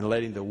and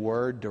letting the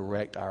Word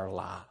direct our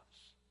lives.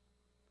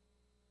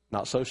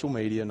 Not social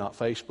media, not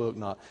Facebook,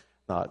 not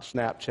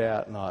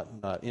Snapchat,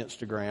 not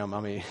Instagram.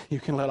 I mean, you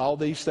can let all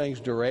these things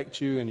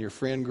direct you in your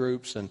friend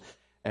groups,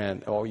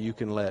 or you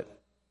can let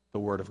the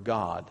Word of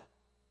God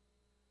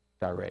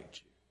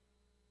direct you.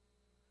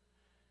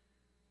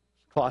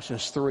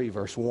 Colossians 3,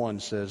 verse 1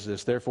 says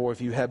this, therefore,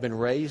 if you have been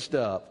raised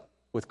up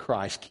with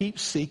Christ, keep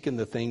seeking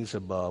the things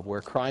above,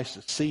 where Christ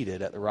is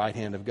seated at the right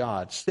hand of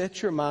God.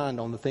 Set your mind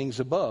on the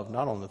things above,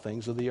 not on the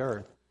things of the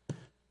earth.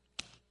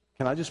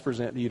 Can I just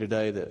present to you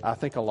today that I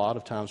think a lot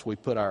of times we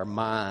put our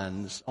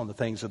minds on the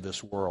things of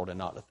this world and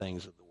not the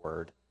things of the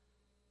Word.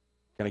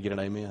 Can I get an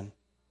amen?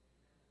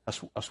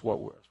 That's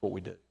what we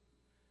do.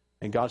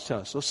 And God's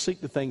telling us, let's seek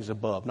the things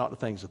above, not the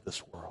things of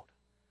this world.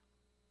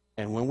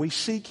 And when we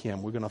seek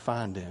Him, we're going to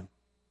find Him.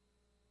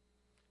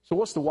 So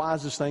what's the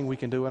wisest thing we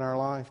can do in our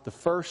life?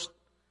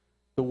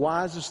 The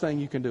wisest thing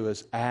you can do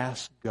is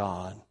ask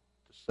God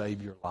to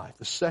save your life.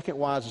 The second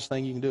wisest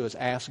thing you can do is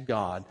ask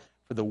God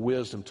for the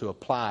wisdom to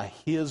apply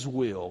His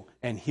will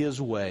and His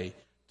way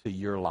to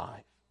your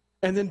life.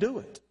 And then do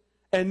it.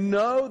 And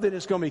know that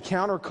it's going to be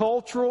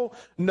countercultural.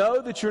 Know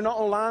that you're not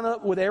going to line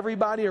up with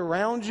everybody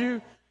around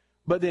you.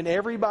 But then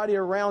everybody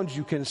around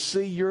you can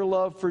see your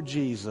love for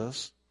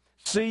Jesus,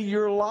 see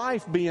your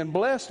life being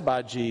blessed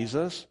by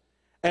Jesus,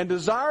 and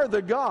desire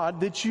the God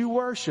that you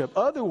worship.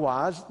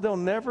 Otherwise, they'll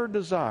never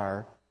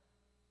desire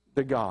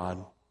the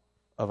God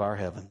of our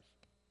heavens,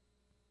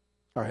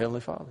 our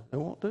Heavenly Father. They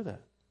won't do that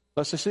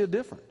unless they see a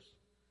difference.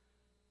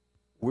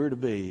 We're to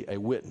be a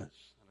witness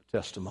and a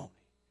testimony.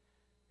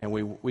 And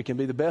we can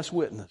be the best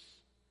witness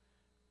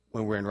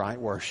when we're in right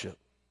worship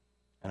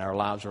and our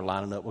lives are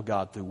lining up with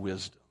God through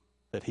wisdom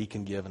that He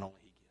can give and only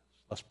He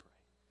gives. Let's pray.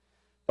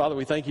 Father,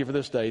 we thank You for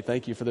this day.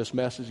 Thank You for this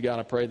message. God,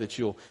 I pray that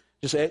You'll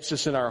just etch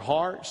this in our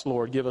hearts.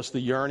 Lord, give us the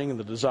yearning and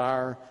the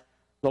desire,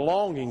 the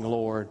longing,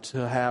 Lord,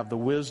 to have the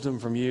wisdom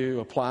from You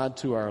applied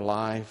to our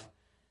life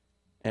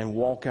and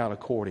walk out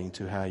according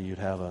to how You'd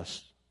have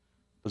us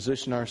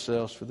position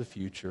ourselves for the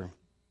future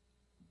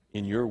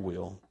in Your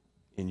will,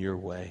 in Your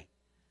way.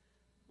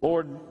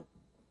 Lord,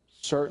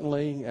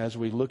 certainly as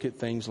we look at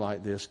things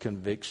like this,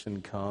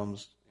 conviction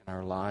comes in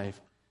our life.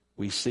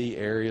 We see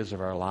areas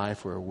of our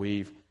life where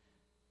we've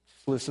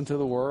listened to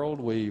the world,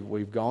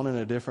 we've gone in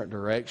a different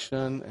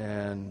direction,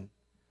 and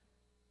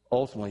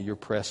ultimately You're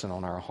pressing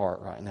on our heart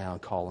right now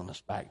and calling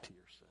us back to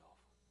Yourself.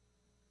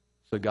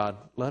 So God,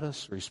 let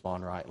us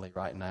respond rightly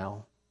right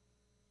now,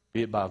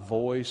 be it by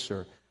voice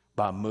or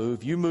by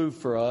move. You moved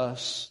for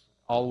us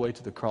all the way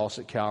to the cross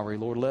at Calvary.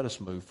 Lord, let us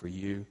move for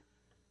You.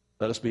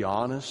 Let us be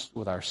honest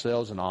with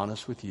ourselves and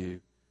honest with You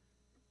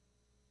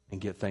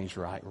and get things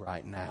right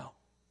now.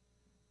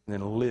 And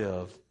then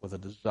live with a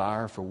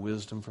desire for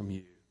wisdom from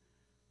You,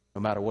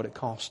 no matter what it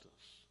costs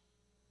us.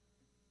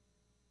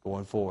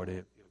 Going forward,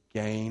 it'll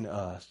gain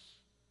us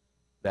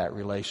that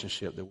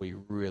relationship that we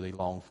really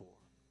long for.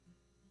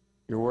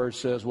 Your Word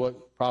says,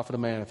 what profit a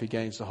man if he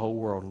gains the whole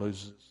world and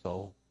loses his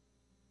soul?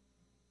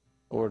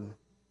 Lord,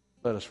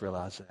 let us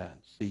realize that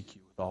and seek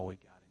You with all we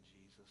got.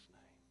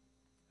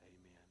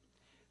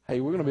 Hey,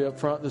 we're going to be up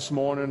front this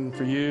morning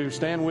for you.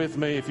 Stand with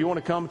me. If you want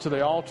to come to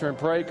the altar and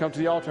pray, come to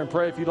the altar and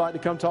pray. If you'd like to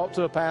come talk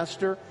to a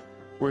pastor,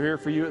 we're here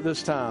for you at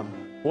this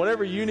time.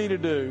 Whatever you need to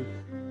do,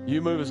 you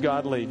move as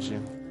God leads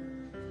you.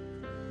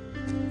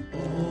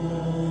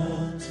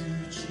 Oh, to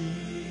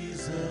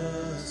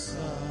Jesus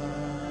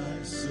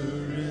I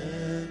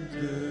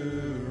surrender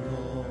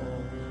all.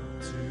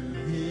 To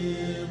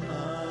Him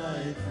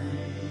I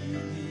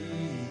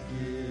freely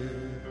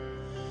give.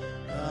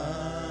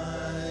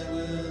 I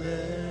will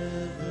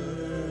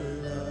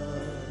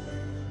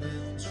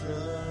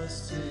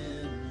trust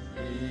in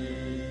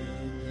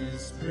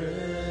His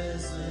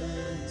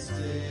presence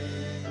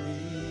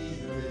daily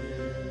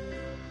there.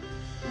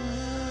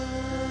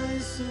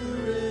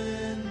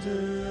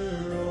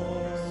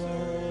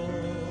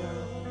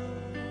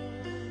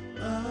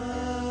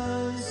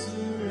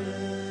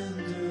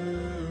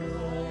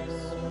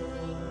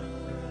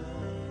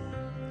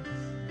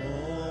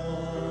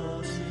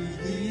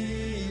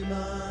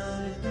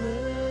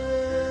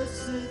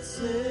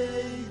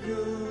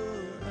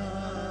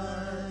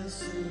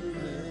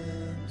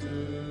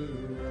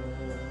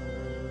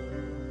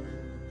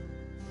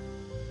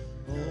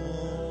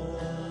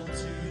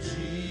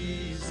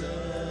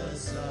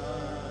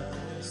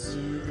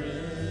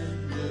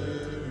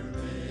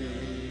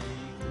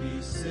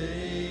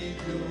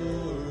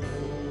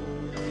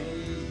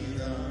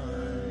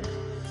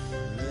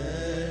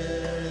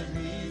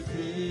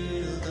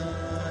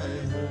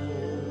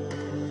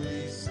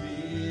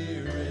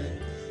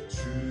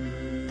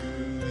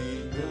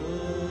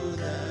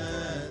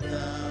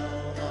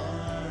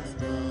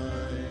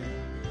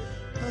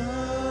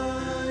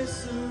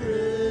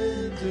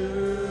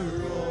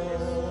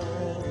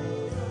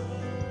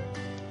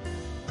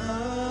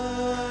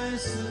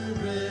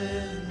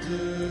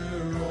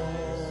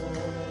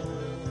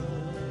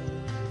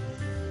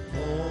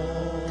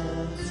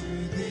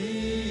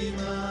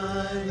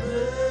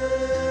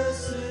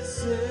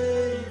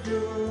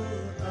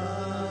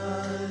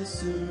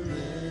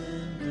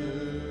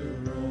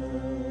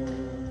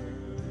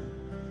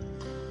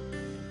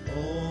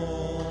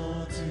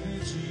 All to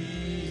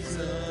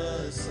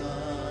Jesus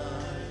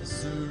I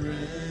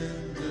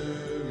surrender,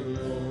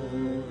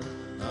 Lord.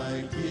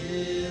 I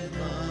give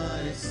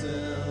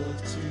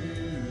myself to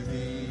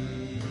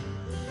Thee.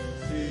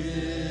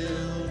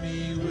 Fill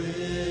me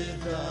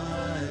with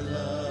Thy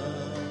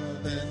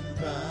love and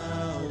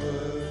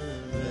power.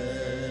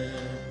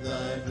 Let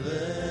Thy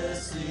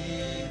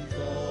blessing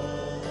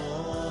fall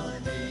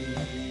on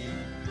me.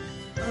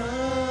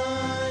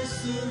 I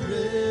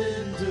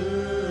surrender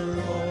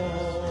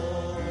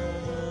all.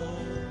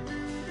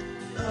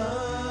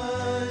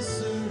 I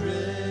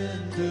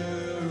surrender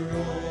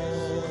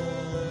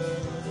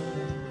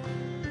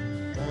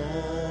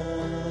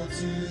all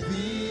to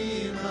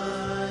Thee,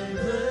 my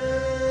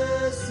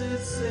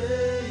blessed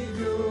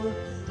Savior.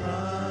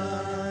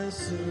 I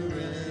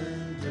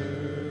surrender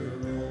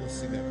all.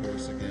 Sing that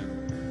chorus again.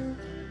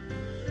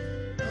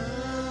 I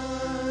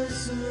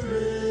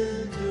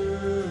surrender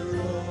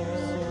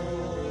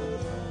all.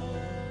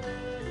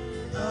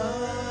 I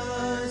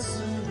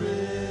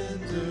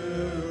surrender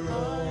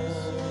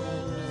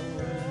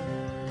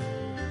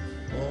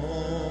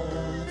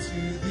all to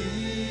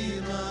Thee,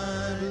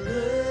 my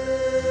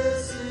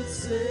blessed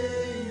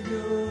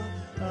Savior.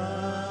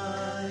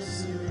 I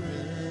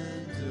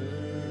surrender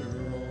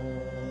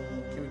all.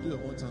 Can we do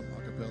it one time,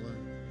 a cappella?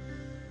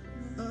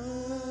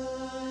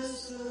 I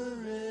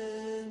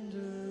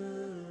surrender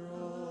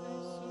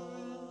all.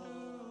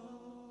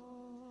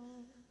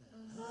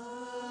 I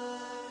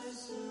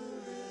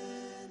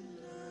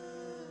surrender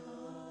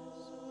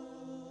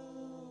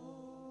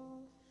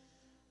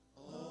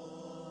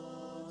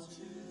all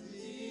to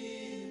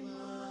Thee,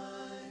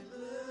 my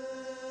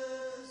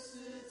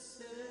blessed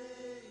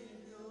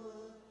Savior.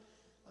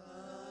 I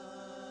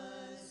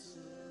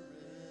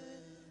surrender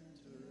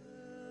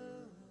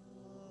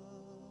all.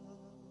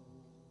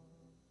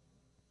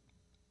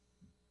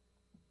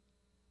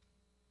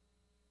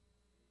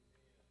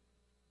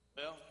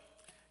 Well,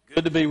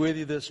 good to be with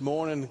you this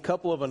morning. A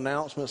couple of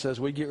announcements as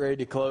we get ready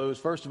to close.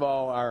 First of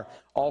all, our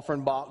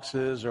offering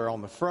boxes are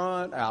on the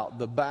front, out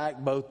the back,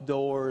 both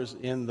doors,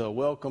 in the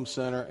welcome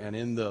center, and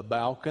in the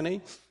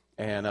balcony.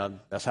 And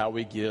that's how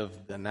we give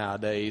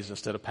nowadays,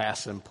 instead of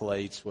passing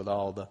plates with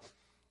all the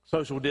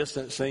social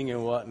distancing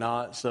and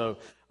whatnot. So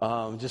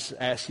just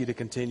ask you to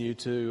continue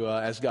to,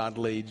 as God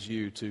leads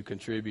you, to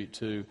contribute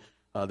to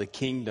the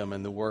kingdom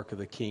and the work of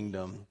the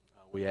kingdom.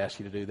 We ask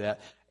you to do that.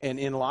 And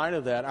in light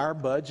of that, our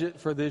budget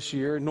for this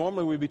year,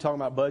 normally we'd be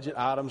talking about budget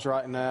items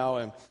right now,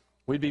 and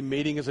we'd be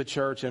meeting as a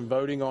church and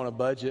voting on a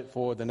budget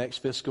for the next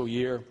fiscal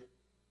year.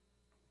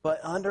 But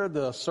under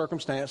the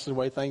circumstances, the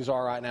way things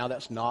are right now,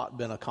 that's not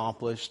been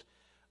accomplished.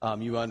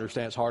 You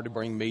understand it's hard to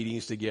bring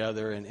meetings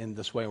together in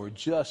this way. We're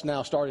just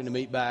now starting to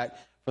meet back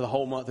for the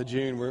whole month of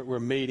June.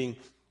 We're meeting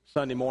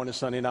Sunday morning,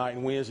 Sunday night,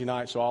 and Wednesday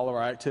night, so all of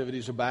our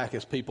activities are back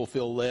as people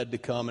feel led to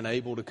come and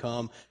able to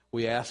come.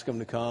 We ask them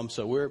to come,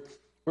 so we're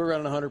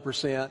running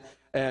 100%,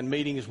 and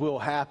meetings will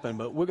happen,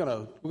 but we're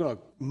gonna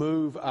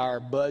move our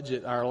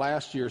budget, our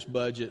last year's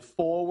budget,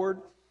 forward,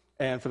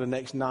 and for the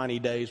next 90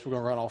 days, we're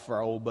going to run off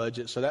our old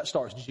budget. So that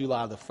starts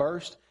July the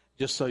 1st,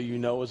 just so you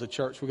know, as a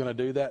church, we're going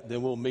to do that.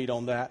 Then we'll meet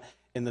on that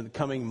in the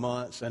coming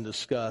months and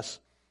discuss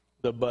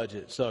the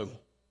budget. So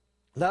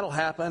that'll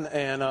happen,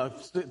 and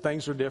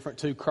things are different,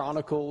 too.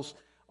 Chronicles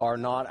are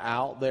not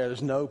out there.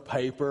 There's no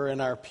paper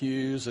in our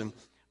pews, and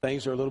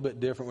things are a little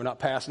bit different. We're not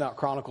passing out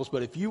Chronicles,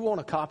 but if you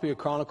want a copy of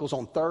Chronicles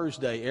on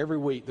Thursday every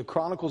week, the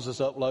Chronicles is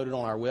uploaded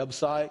on our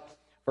website,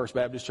 First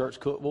Baptist Church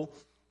Cookeville.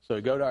 So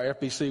go to our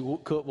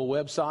FBC Cookeville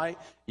website.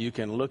 You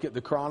can look at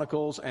the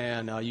Chronicles,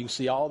 and you can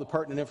see all the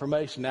pertinent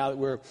information. Now that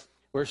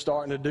we're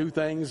starting to do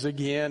things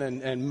again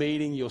and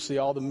meeting, you'll see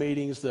all the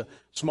meetings, the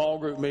small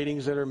group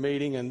meetings that are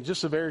meeting, and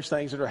just the various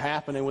things that are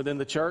happening within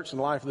the church and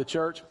the life of the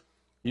church.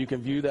 You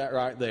can view that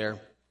right there.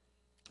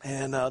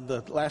 And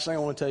the last thing I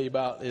want to tell you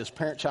about is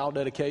parent-child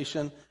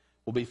dedication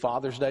will be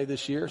Father's Day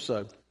this year.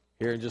 So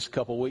here in just a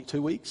couple of weeks,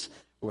 2 weeks,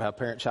 we'll have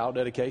parent-child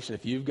dedication.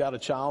 If you've got a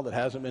child that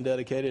hasn't been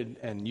dedicated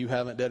and you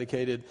haven't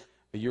dedicated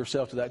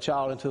yourself to that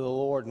child and to the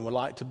Lord and would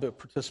like to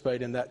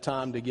participate in that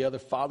time together,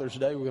 Father's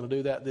Day, we're going to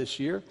do that this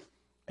year.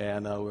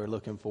 And we're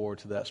looking forward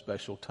to that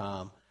special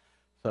time.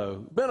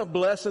 So it's been a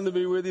blessing to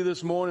be with you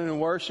this morning in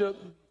worship.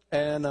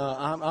 And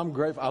I'm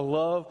grateful.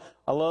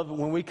 I love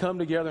when we come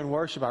together in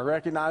worship. I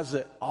recognize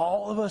that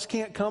all of us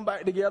can't come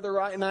back together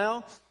right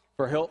now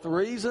for health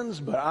reasons,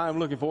 but I'm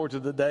looking forward to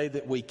the day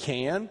that we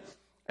can.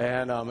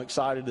 And I'm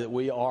excited that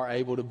we are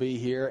able to be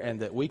here and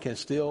that we can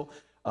still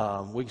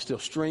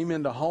stream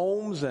into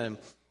homes and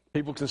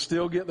people can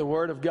still get the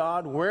Word of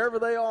God wherever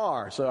they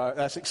are. So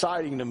that's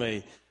exciting to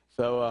me.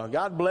 So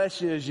God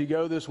bless you as you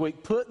go this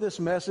week. Put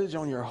this message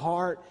on your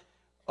heart.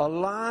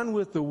 Align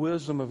with the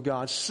wisdom of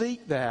God.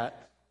 Seek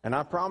that. And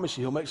I promise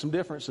you, He'll make some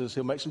differences.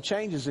 He'll make some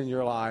changes in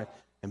your life.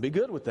 And be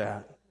good with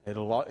that.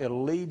 It'll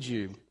lead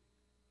you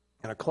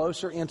in a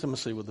closer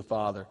intimacy with the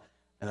Father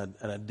and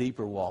a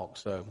deeper walk.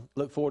 So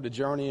look forward to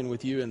journeying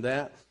with you in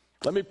that.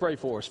 Let me pray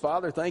for us.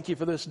 Father, thank you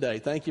for this day.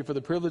 Thank you for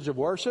the privilege of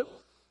worship.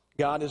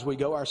 God, as we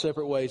go our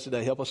separate ways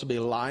today, help us to be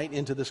light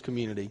into this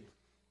community.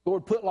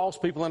 Lord, put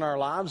lost people in our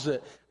lives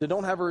that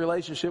don't have a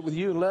relationship with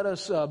you, and let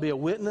us be a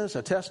witness,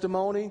 a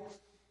testimony.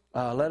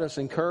 Let us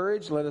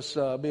encourage. Let us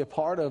be a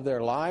part of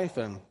their life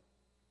and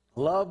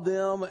love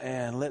them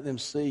and let them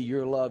see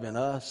your love in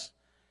us.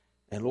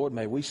 And, Lord,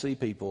 may we see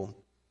people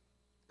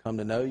come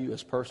to know you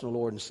as personal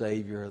Lord and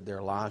Savior,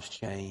 their lives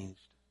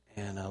changed,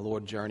 and,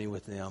 Lord, journey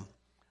with them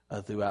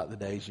throughout the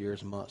days,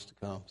 years, and months to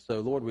come. So,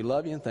 Lord, we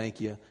love you and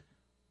thank you.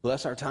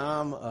 Bless our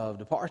time of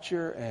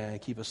departure and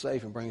keep us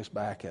safe and bring us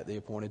back at the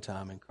appointed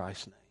time in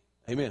Christ's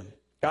name. Amen.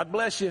 God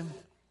bless you.